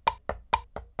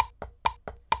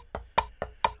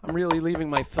 I'm really leaving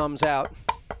my thumbs out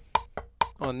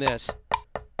on this.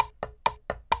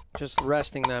 Just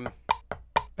resting them.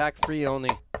 Back 3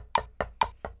 only.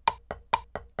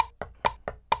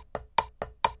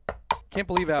 Can't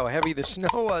believe how heavy the snow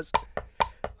was.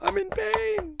 I'm in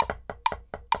pain.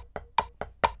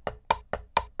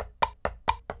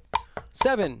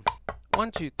 7.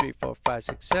 1, 2, 3, 4, 5,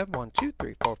 6, 7. 1, 2,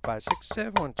 3, 4, 5, 6,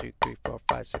 7. 1, 2, 3, 4,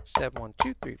 5, 6, 7. 1,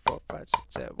 2, 3, 4, 5, 6,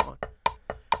 7. 1,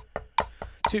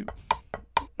 2.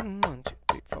 1, 2,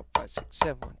 3, 4, 5, 6,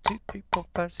 7. 1, 2, 3, 4,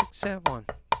 5, 6, 7. 1.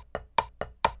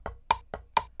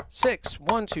 6.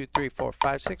 1, 2, 3, 4,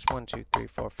 5, 6. 1, 2, 3,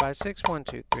 4, 5, 6. 1,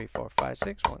 2, 3, 4, 5,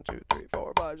 6. 1, 2, 3,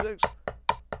 4, 5, 6.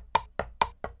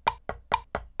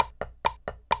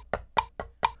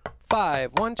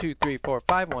 5. 1, 2, 3, 4,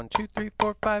 5. 1, 2, 3,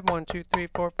 4, 5. 1, 2, 3,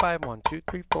 4, 5. 1, 2,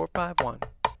 3, 4, 5. 1.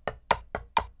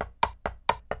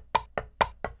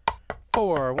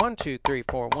 4. 1, 2, 3,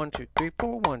 4. 1, 2, 3,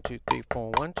 4. 1, 2, 3,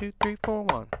 4. 1, 2, 3, 4.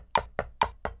 1.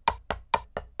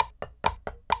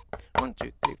 1,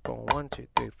 2, 3, 4. 1, 2,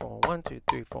 3, 4. 1, 2,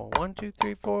 3, 4. 1, 2,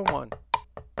 3, 4. 1.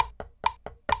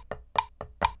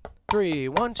 3.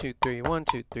 1, 2, 3. 1,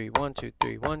 2, 3. 1, 2,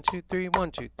 3. 1, 2, 3.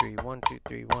 1, 2, 3. 1, 2,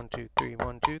 3. 1, 2, 3.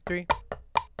 1, 2,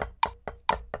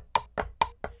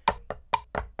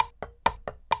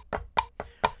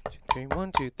 3.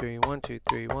 1, 2, 3. 1, 2,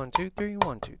 3. 1, 2, 3.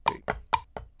 1, 2, 3.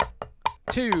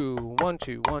 2. 1,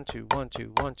 2. 1, 2. 1,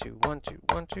 2. 1, 2. 1, 2.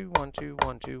 1, 2. 1, 2.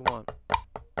 1, 2. 1.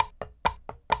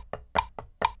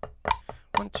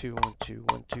 1, 2, 1, 2,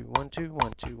 1, 2, 1, 2,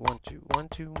 1, 2, 1, 2, 1,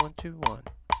 2, 1, 2, 1.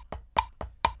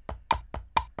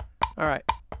 All right.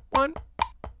 1,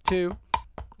 2,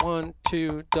 1,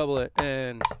 2, double it,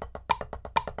 and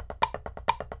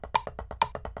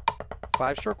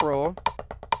 5-stroke roll.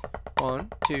 1,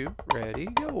 2, ready,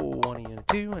 go. 1 E and a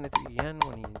 2 and a 3 N.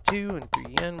 1 E and a 2 and a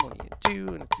 3 N. 1 E and a 2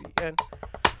 and a 3 N. 1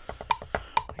 E and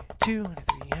a 2 and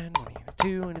a 3 N. 1 E and a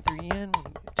 2 and a 3 N. 1 E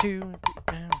and a 2 and a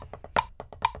 3 N.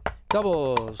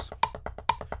 Doubles.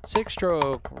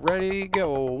 6-stroke. Ready,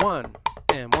 go. 1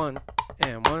 and 1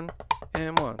 and 1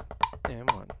 and 1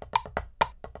 and 1.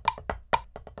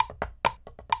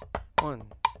 1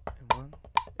 and 1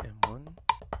 and 1 and 1.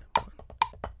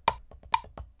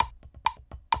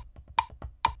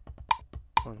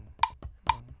 1 and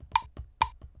 1.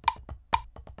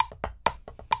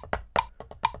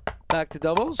 Back to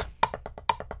doubles.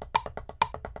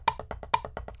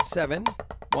 7.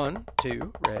 1,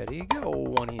 2, ready, go.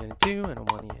 1 E and a 2 and a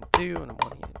 1 E and a 2 and a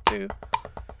 1 E and a 2.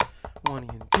 1 E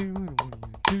and a 2 and a 1 E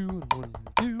and a 2 and a 1 E and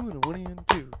a 2 and a 1 E and a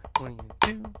 2. 1 E and a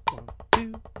 2, 1,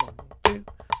 2, 1, 2.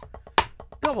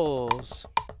 Doubles.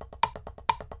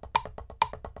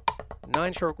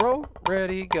 9-stroke roll,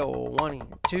 ready, go. 1,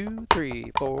 2,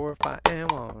 3, 4, 5,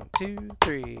 and 1, 2,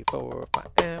 3, 4, 5,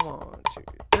 and 1, 2,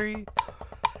 3.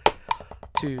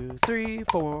 2, 3,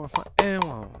 4, 5, and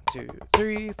 1, 2,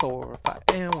 3, 4, 5,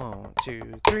 and 1, 2,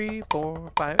 3,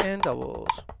 4, 5, and doubles.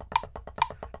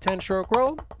 10-stroke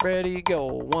roll, ready, go.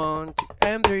 1, 2,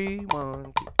 and 3,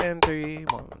 1, 2, and 3, 1,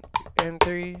 2, and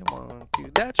 3, 1,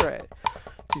 2. That's right.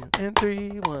 2 and 3,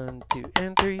 1, 2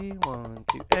 and 3, 1,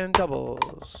 2, and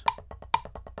doubles.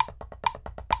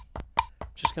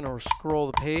 Just gonna scroll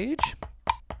the page,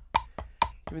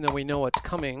 even though we know what's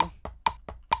coming.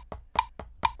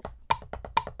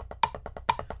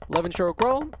 11-stroke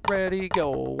roll, ready,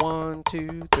 go. 1,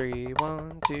 2, 3,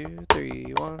 1, 2,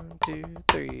 3, 1, 2,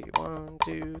 3, 1,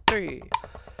 2, 3.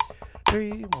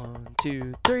 3, 1,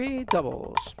 2, 3,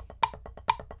 doubles.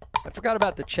 I forgot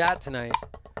about the chat tonight.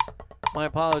 My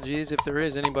apologies if there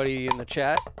is anybody in the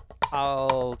chat.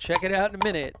 I'll check it out in a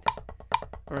minute,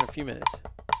 or in a few minutes.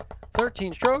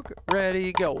 13-stroke,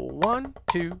 ready, go. 1,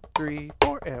 2, 3,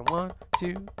 4, and 1,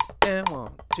 2, and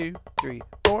 1, 2, 3,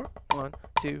 4, 1,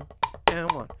 2,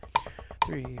 and 1,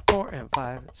 3, 4, and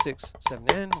 5, 6,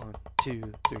 7, and 1,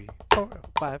 2, 3, 4, and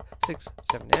 5, 6,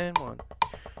 7, and 1,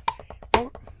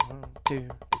 4, 1, 2,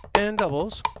 and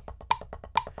doubles.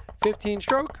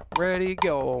 15-stroke, ready,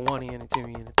 go. 1 and a 2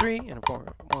 and a 3 and a 4.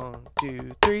 1,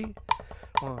 2, 3.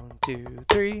 1, 2,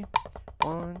 3.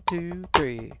 1, 2,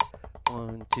 3.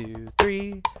 1, 2,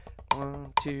 3.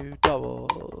 1, 2,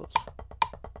 doubles.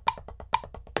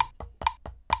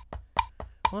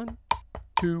 1,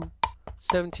 2.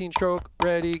 17-stroke,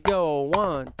 ready, go.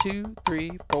 1, 2,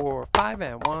 3, 4, 5,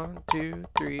 and 1, 2,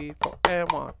 3, 4,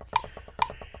 and 1.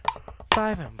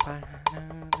 5 and 5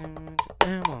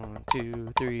 and 1,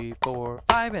 2, 3, 4,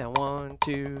 5 and 1,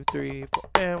 2, 3, 4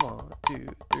 and 1, 2,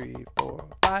 3, 4,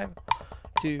 5,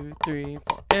 2, 3,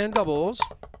 4 and doubles.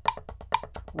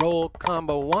 Roll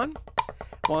combo 1,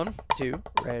 1, 2,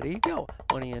 ready, go.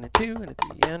 1 and a 2 and a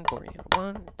 3 and 4 and a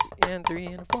 1, 2 and 3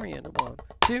 and a 4 and a 1,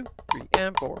 2, 3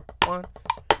 and 4. 1,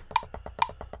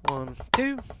 1,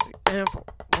 2, 3 and 4.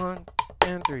 1,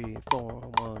 and 3,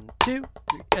 4, 1, 2,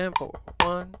 3 and 4.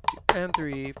 1, 2 and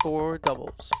 3, 4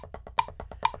 doubles.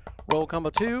 Roll combo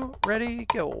 2, ready,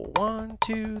 go. 1,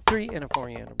 2, 3 and a 4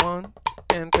 and a 1, 2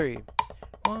 and 3.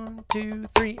 1, 2,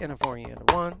 3 and a 4 and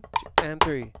a 1, 2 and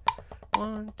 3.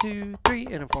 1, 2, 3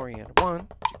 and a 4 and a 1, 2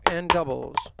 and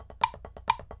doubles.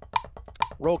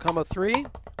 Roll combo 3,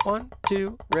 1,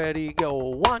 2, ready, go.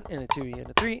 1 and a 2 and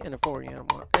a 3 and a 4 and a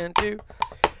 1 and 2.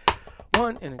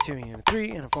 1 and a 2 and a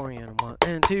 3 and a 4 and a 1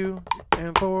 and 2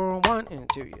 and 4. 1 and a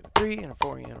 2 and a 3 and a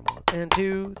 4 and a 1 and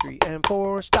 2, 3 and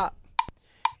 4. Stop.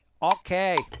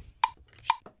 Okay.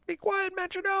 Be quiet,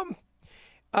 metronome.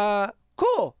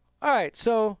 Cool. All right.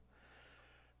 So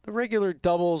the regular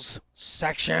doubles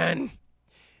section.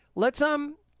 Let's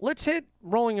hit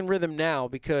rolling in rhythm now,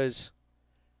 because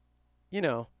you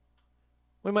know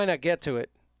we might not get to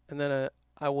it, and then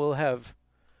I will have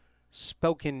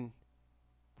spoken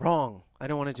wrong. I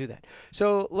don't want to do that.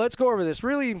 So let's go over this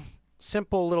really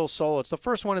simple little solo. It's the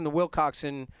first one in the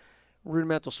Wilcoxon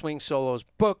Rudimental Swing Solos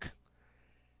book.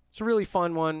 It's a really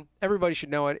fun one. Everybody should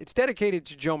know it. It's dedicated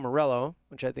to Joe Morello,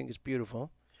 which I think is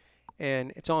beautiful.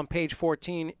 And it's on page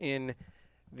 14 in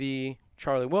the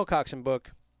Charlie Wilcoxon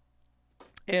book.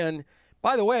 And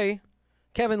by the way,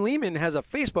 Kevin Lehman has a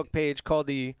Facebook page called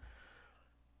the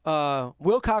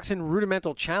Wilcoxon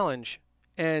Rudimental Challenge.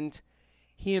 And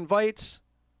he invites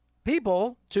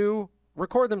people to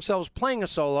record themselves playing a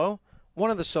solo,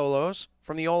 one of the solos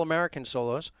from the All-American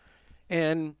solos,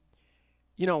 and,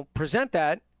 you know, present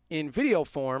that in video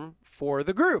form for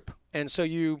the group. And so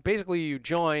you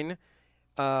join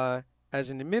as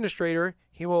an administrator.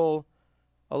 He will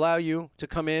allow you to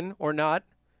come in or not,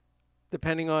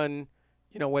 depending on,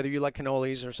 you know, whether you like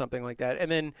cannolis or something like that. And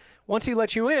then once he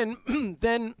lets you in,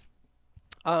 then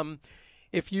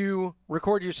if you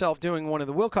record yourself doing one of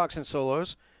the Wilcoxon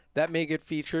solos, that may get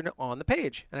featured on the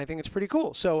page. And I think it's pretty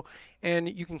cool. So, and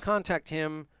you can contact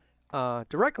him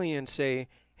directly and say,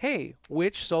 hey,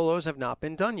 which solos have not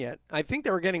been done yet? I think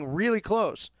they were getting really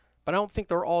close, but I don't think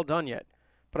they're all done yet.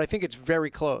 But I think it's very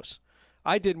close.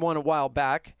 I did one a while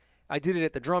back. I did it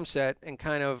at the drum set and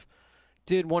kind of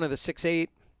did one of the 6/8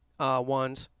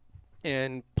 ones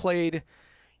and played,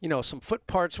 you know, some foot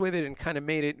parts with it and kind of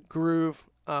made it groove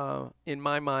in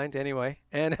my mind anyway.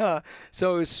 And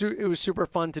so it was super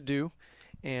fun to do.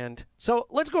 And so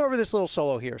let's go over this little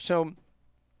solo here. So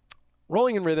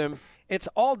rolling in rhythm, it's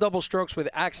all double strokes with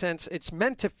accents. It's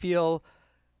meant to feel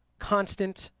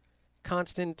constant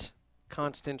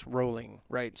rolling,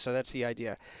 right? So that's the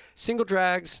idea. Single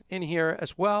drags in here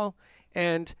as well.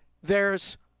 And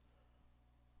there's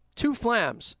 2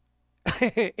 flams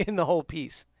in the whole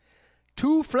piece.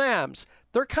 2 flams.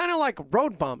 They're kind of like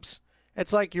road bumps.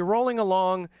 It's like you're rolling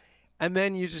along, and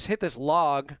then you just hit this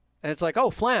log, and it's like, oh,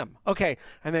 flam. Okay,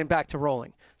 and then back to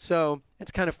rolling. So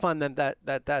it's kind of fun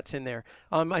that's in there.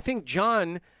 I think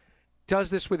John does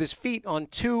this with his feet on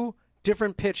 2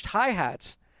 different pitched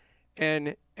hi-hats,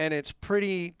 and it's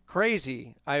pretty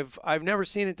crazy. I've never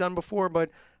seen it done before, but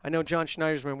I know John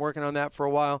Schneider's been working on that for a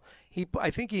while.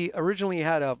 I think he originally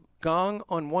had a gong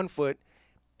on one foot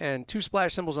and 2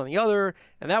 splash cymbals on the other,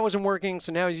 and that wasn't working,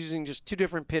 so now he's using just 2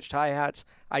 different pitched hi-hats.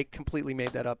 I completely made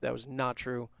that up. That was not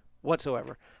true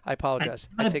whatsoever. I apologize.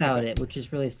 I thought about it, which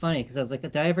is really funny, because I was like,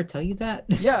 did I ever tell you that?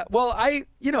 Yeah, well,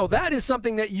 that is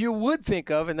something that you would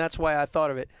think of, and that's why I thought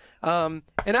of it. And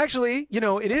actually,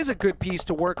 it is a good piece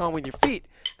to work on with your feet,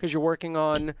 because you're working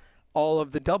on all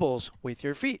of the doubles with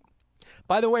your feet.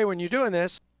 By the way, when you're doing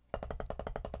this,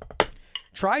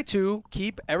 try to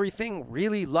keep everything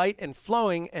really light and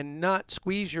flowing and not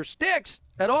squeeze your sticks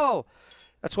at all.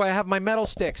 That's why I have my metal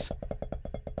sticks,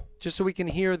 just so we can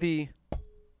hear the...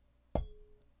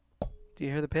 Do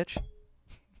you hear the pitch?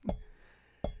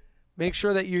 Make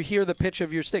sure that you hear the pitch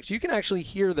of your sticks. You can actually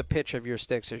hear the pitch of your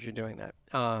sticks as you're doing that.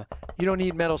 You don't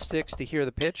need metal sticks to hear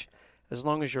the pitch. As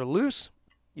long as you're loose,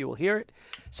 you will hear it.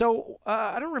 So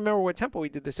I don't remember what tempo we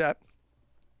did this at,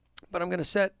 but I'm going to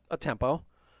set a tempo.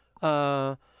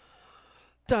 I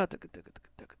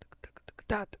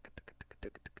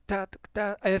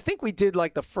think we did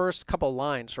like the first couple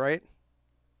lines, right?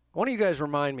 One of you guys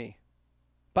remind me.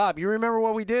 Bob, you remember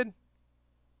what we did?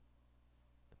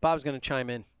 Bob's going to chime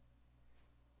in.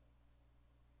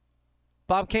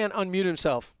 Bob can't unmute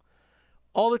himself.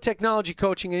 All the technology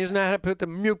coaching, he doesn't know how to put the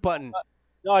mute button.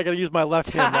 No, I got to use my left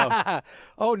hand now.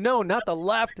 Oh, no, not the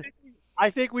left.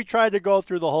 I think we tried to go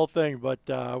through the whole thing, but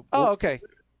okay.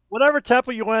 Whatever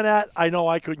tempo you went at, I know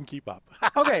I couldn't keep up.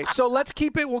 Okay, so let's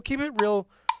keep it. We'll keep it real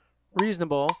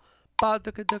reasonable. So we'll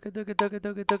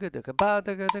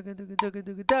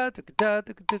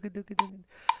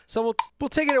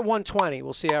take it at 120.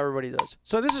 We'll see how everybody does.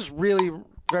 So this is really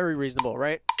very reasonable,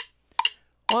 right?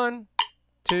 1,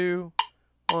 2,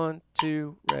 1,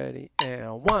 2, ready,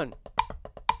 and 1.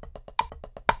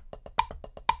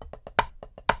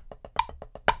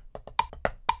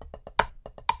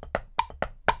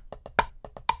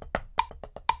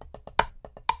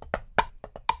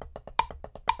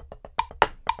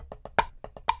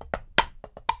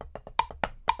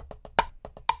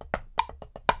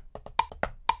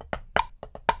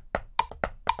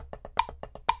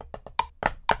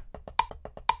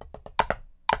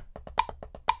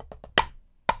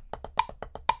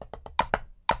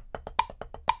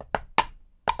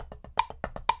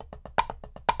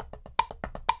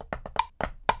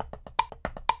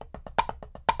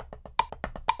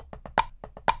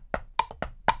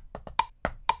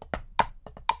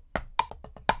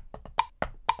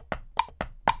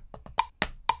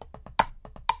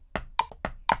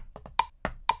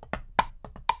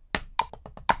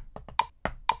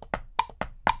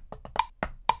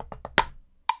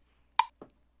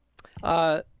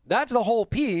 That's the whole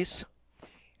piece.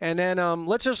 And then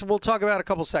we'll talk about a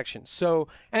couple sections. So,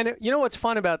 and you know what's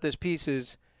fun about this piece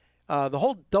is the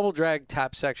whole double drag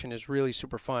tap section is really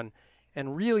super fun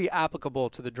and really applicable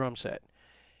to the drum set.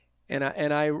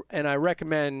 And I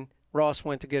recommend, Ross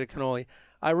went to get a cannoli.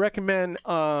 I recommend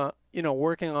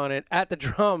working on it at the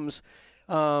drums.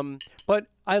 But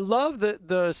I love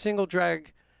the single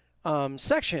drag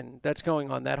section that's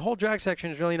going on. That whole drag section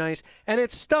is really nice, and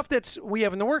it's stuff that's we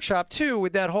have in the workshop too,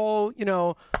 with that whole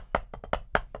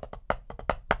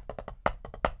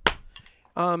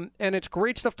and it's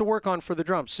great stuff to work on for the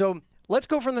drums. So let's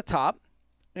go from the top,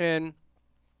 and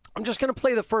I'm just going to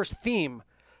play the first theme,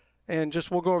 and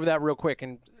we'll go over that real quick.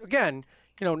 And again,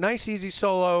 nice easy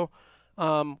solo.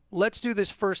 Let's do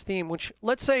this first theme, which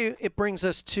let's say it brings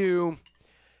us to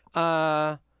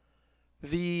the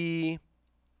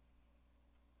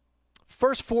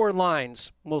first 4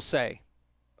 lines, we'll say.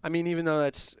 I mean, even though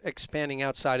that's expanding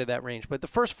outside of that range, but the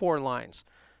first 4 lines.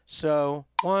 So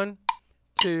 1,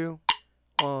 2,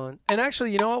 1. And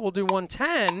actually, you know what? We'll do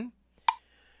 110.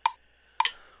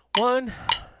 1,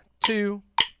 2,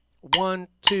 1,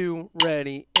 2,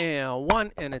 ready, and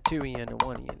 1 and a 2 and a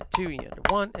 1 and a 2 and a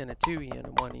 1 and a 2 and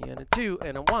a 1 and a 2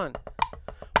 and a 1.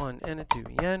 1 and a 2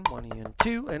 and 1 and a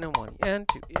 2 and a 1 and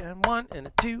 2 and 1 and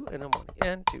a 2 and a 1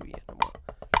 and 2 and a 1.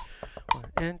 1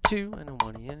 and 2 and a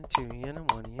 1 and 2 and a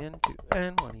 1 and 2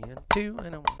 and 1 and 2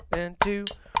 and a 1 and 2,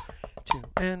 2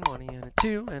 and 1 and a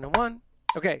 2 and a 1.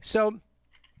 Okay, so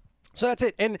that's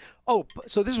it. And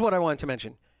so this is what I wanted to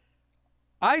mention.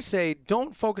 I say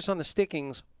don't focus on the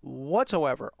stickings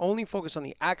whatsoever. Only focus on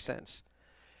the accents.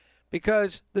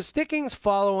 Because the stickings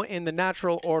follow in the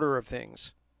natural order of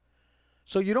things.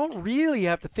 So you don't really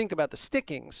have to think about the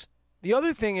stickings. The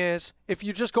other thing is, if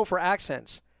you just go for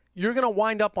accents, you're going to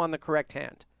wind up on the correct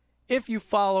hand. If you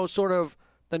follow sort of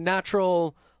the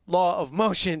natural law of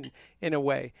motion in a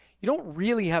way, you don't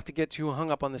really have to get too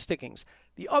hung up on the stickings.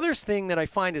 The other thing that I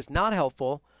find is not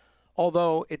helpful,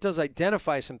 although it does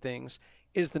identify some things,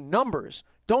 is the numbers.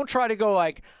 Don't try to go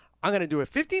like, I'm going to do a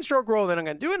 15-stroke roll, then I'm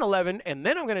going to do an 11, and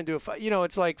then I'm going to do a 5.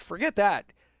 It's like, forget that.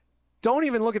 Don't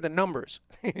even look at the numbers.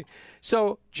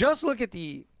 So just look at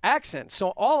the accents. So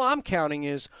all I'm counting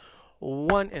is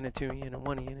 1 and a 2 and a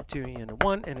 1 and a 2 and a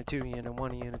 1 and a 2 and a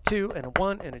 1 and a 2 and a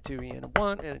 1 and a 2 and a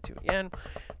 1 and a 2 and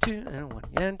 2 and a 1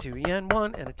 and 2 and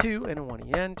 1 and a 2 and a 1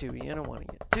 and 2 and a 1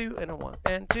 and 2 and a 1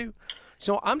 and 2.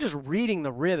 So I'm just reading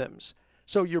the rhythms.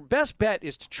 So your best bet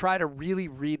is to try to really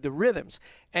read the rhythms.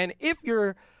 And if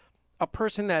you're a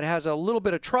person that has a little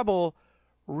bit of trouble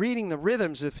reading the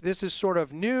rhythms, if this is sort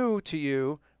of new to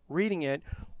you, reading it,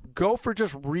 go for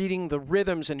just reading the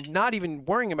rhythms and not even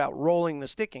worrying about rolling the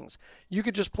stickings. You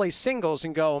could just play singles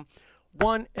and go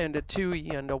 1 and a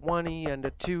 2E and a 1E and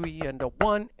a 2E and a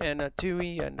 1 and a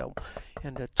 2E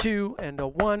and a 2 and a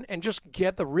 1 and just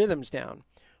get the rhythms down.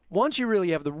 Once you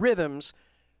really have the rhythms,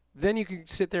 then you can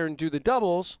sit there and do the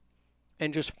doubles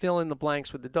and just fill in the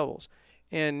blanks with the doubles.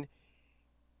 And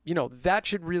that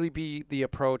should really be the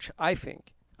approach, I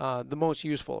think, the most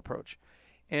useful approach.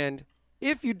 And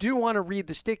if you do want to read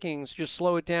the stickings, just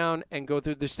slow it down and go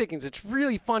through the stickings. It's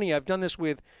really funny. I've done this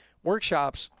with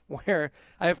workshops where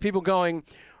I have people going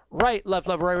right, left,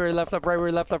 left, right, right, left, left, right,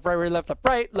 right, left, left, right, right, left, left,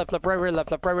 right, left, left, right, right,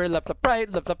 left, left, right, right, left, left, right,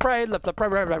 left, left, right, left, left,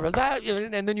 right, right, right, right,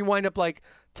 and then you wind up like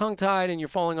tongue-tied and you're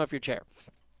falling off your chair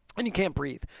and you can't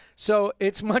breathe. So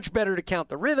it's much better to count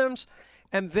the rhythms,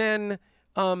 and then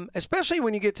especially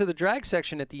when you get to the drag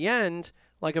section at the end,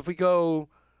 like if we go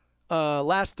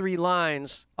last 3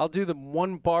 lines, I'll do the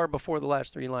 1 bar before the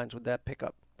last 3 lines with that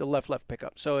pickup, the left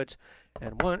pickup. So it's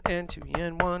and 1 and 2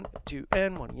 and 1 2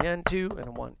 and 1 and 2 and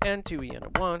a 1 and 2 and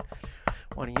a 1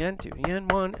 1 and 2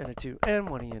 and 1 and a 2 and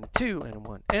 1 and a 2 and a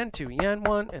 1 and 2 and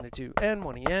 1 and a 2 and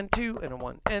 1 and 2 and a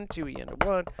 1 and 2 and a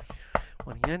 1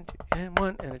 1 and 2 and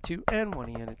 1 and a 2 and 1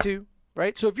 and a 2,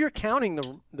 right? So if you're counting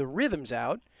the rhythms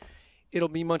out, it'll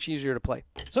be much easier to play.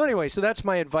 So anyway, so that's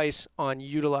my advice on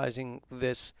utilizing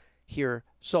this here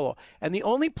solo. And the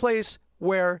only place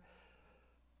where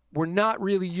we're not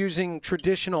really using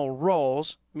traditional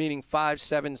rolls, meaning 5s,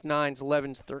 7s, 9s,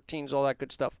 11s, 13s, all that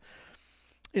good stuff,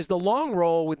 is the long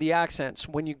roll with the accents.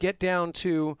 When you get down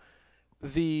to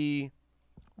the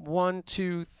 1,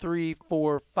 2, 3,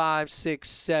 4, 5, 6,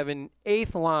 7,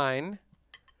 8th line,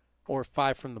 or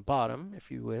 5 from the bottom, if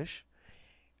you wish.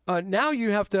 Now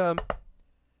you have to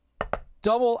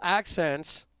double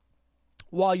accents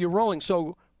while you're rolling.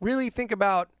 So really think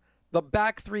about the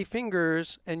back 3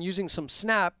 fingers and using some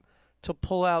snap to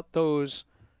pull out those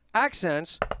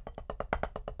accents,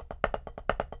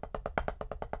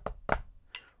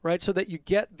 right? So that you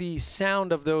get the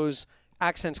sound of those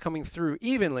accents coming through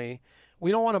evenly. We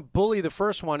don't want to bully the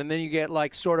first one and then you get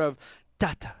like sort of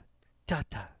da-da,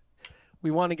 da-da.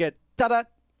 We want to get da-da,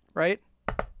 right?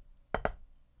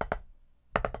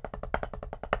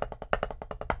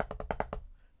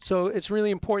 So it's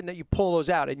really important that you pull those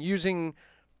out, and using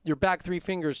your back 3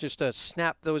 fingers just to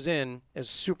snap those in is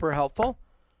super helpful.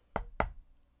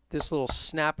 This little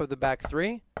snap of the back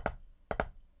 3.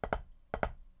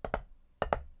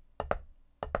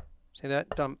 See that?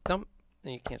 Dump, dump.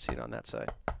 And you can't see it on that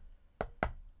side.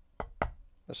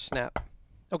 The snap.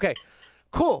 Okay,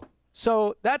 cool.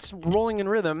 So that's rolling in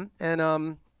rhythm, and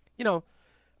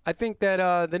I think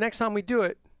that the next time we do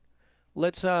it,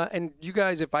 let's and you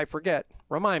guys, if I forget,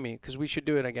 remind me, because we should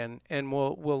do it again, and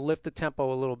we'll lift the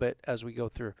tempo a little bit as we go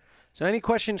through. So any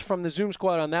questions from the Zoom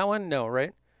squad on that one? No,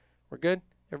 right? We're good?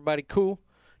 Everybody cool?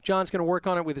 John's going to work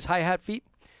on it with his hi-hat feet.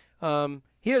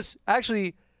 He has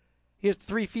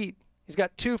 3 feet. He's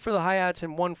got 2 for the hi-hats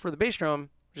and 1 for the bass drum,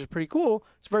 which is pretty cool.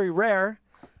 It's very rare,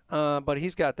 but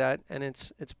he's got that, and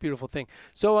it's a beautiful thing.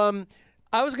 So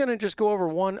I was going to just go over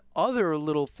one other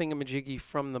little thingamajiggy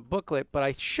from the booklet, but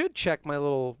I should check my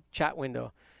little chat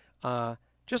window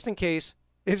just in case.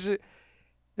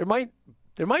 There might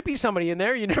be somebody in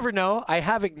there. You never know. I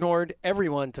have ignored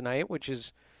everyone tonight, which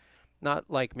is not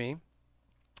like me.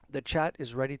 The chat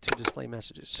is ready to display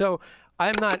messages. So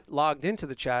I'm not logged into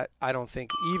the chat, I don't think,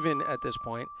 even at this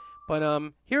point.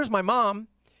 But here's my mom.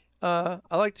 I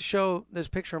like to show this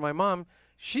picture of my mom.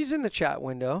 She's in the chat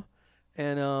window,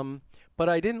 and but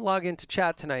I didn't log into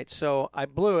chat tonight, so I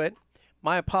blew it.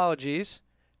 My apologies.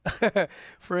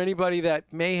 for anybody that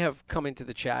may have come into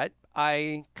the chat,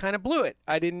 I kind of blew it.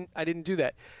 I didn't do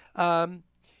that.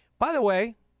 By the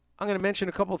way, I'm going to mention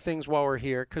a couple of things while we're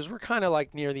here because we're kind of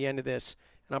like near the end of this,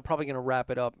 and I'm probably going to wrap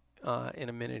it up in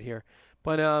a minute here.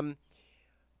 But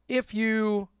if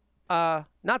you,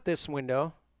 not this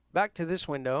window, back to this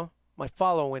window, my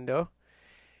follow window,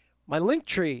 my link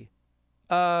tree,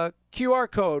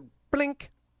 QR code,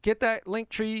 blink, get that link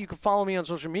tree. You can follow me on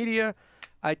social media.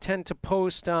 I tend to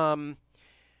post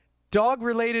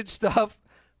dog-related stuff,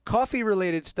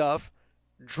 coffee-related stuff,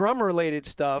 drum-related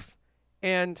stuff,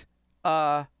 and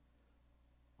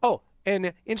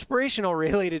and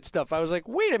inspirational-related stuff. I was like,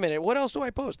 wait a minute, what else do I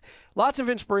post? Lots of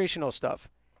inspirational stuff.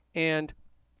 And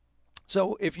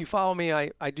so if you follow me,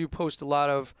 I do post a lot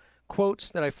of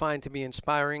quotes that I find to be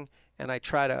inspiring, and I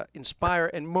try to inspire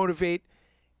and motivate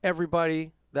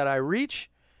everybody that I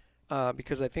reach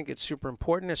because I think it's super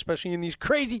important, especially in these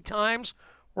crazy times.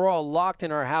 We're all locked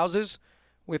in our houses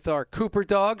with our Cooper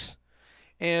dogs.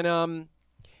 And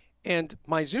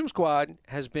my Zoom squad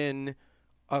has been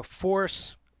a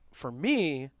force for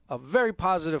me, a very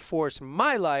positive force in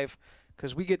my life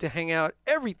because we get to hang out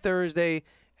every Thursday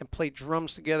and play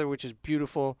drums together, which is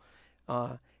beautiful.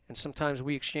 And sometimes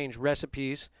we exchange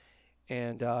recipes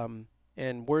and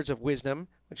words of wisdom,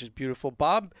 which is beautiful.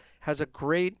 Bob has a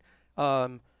great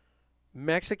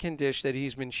Mexican dish that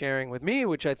he's been sharing with me,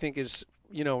 which I think is,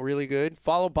 really good.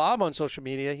 Follow Bob on social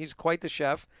media. He's quite the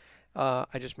chef.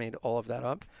 I just made all of that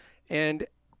up. And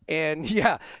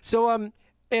yeah, so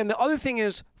and the other thing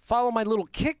is follow my little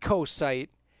Kitco site,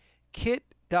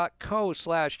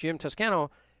 kit.co/Jim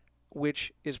Toscano,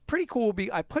 which is pretty cool.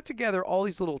 I put together all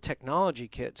these little technology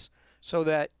kits so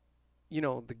that,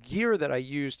 the gear that I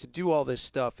use to do all this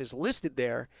stuff is listed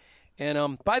there.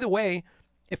 And by the way,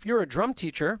 if you're a drum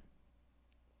teacher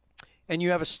and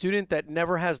you have a student that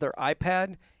never has their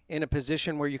iPad in a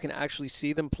position where you can actually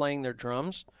see them playing their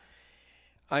drums,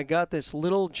 I got this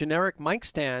little generic mic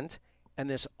stand and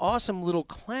this awesome little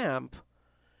clamp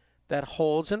that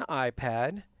holds an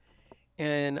iPad.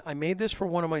 And I made this for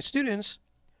one of my students,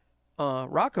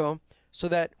 Rocco, so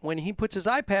that when he puts his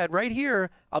iPad right here,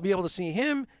 I'll be able to see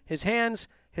him, his hands,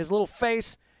 his little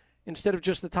face, instead of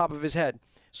just the top of his head.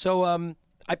 So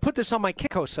I put this on my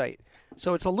Kitco site.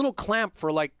 So it's a little clamp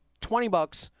for like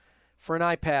 $20 for an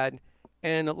iPad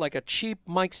and like a cheap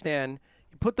mic stand.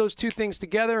 You put those two things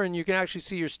together and you can actually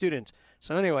see your students.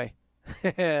 So anyway,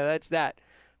 that's that.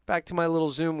 Back to my little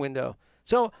Zoom window.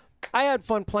 So I had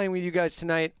fun playing with you guys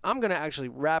tonight. I'm going to actually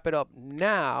wrap it up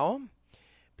now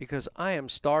because I am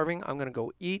starving. I'm going to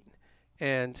go eat.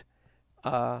 And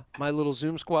my little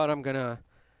Zoom squad, I'm going to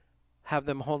have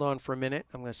them hold on for a minute.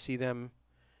 I'm going to see them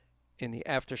in the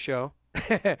after show.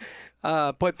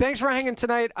 But thanks for hanging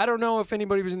tonight. I don't know if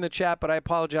anybody was in the chat, but I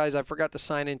apologize. I forgot to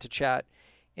sign into chat.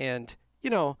 And,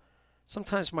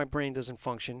 sometimes my brain doesn't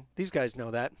function. These guys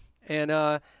know that. And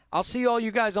I'll see all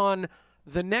you guys on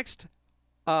the next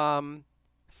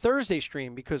Thursday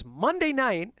stream because Monday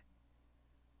night,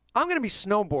 I'm going to be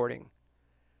snowboarding.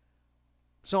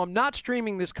 So I'm not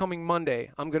streaming this coming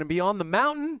Monday. I'm going to be on the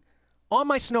mountain, on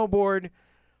my snowboard,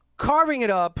 carving it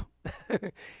up.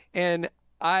 And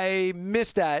I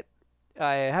missed that.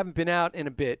 I haven't been out in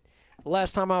a bit. The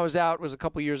last time I was out was a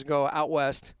couple years ago out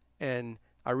west, and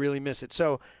I really miss it.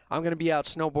 So I'm going to be out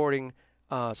snowboarding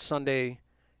Sunday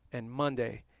and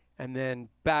Monday, and then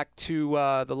back to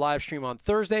the live stream on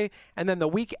Thursday. And then the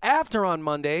week after on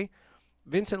Monday,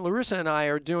 Vincent Larissa and I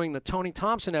are doing the Tony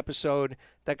Thompson episode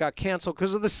that got canceled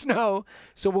because of the snow.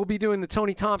 So we'll be doing the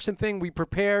Tony Thompson thing. We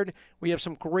prepared. We have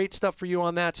some great stuff for you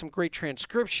on that, some great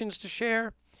transcriptions to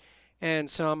share, and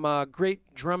some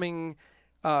great drumming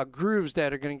grooves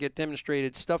that are going to get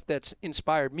demonstrated, stuff that's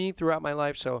inspired me throughout my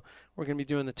life. So we're going to be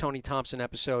doing the Tony Thompson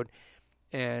episode.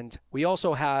 And we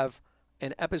also have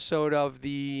an episode of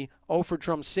the O for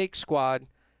Drum's Sake Squad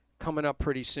coming up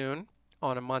pretty soon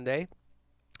on a Monday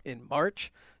in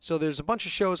March. So there's a bunch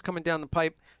of shows coming down the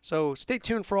pipe. So stay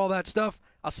tuned for all that stuff.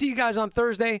 I'll see you guys on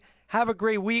Thursday. Have a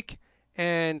great week.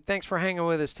 And thanks for hanging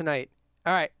with us tonight.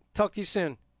 All right. Talk to you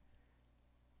soon.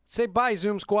 Say bye,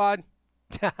 Zoom Squad.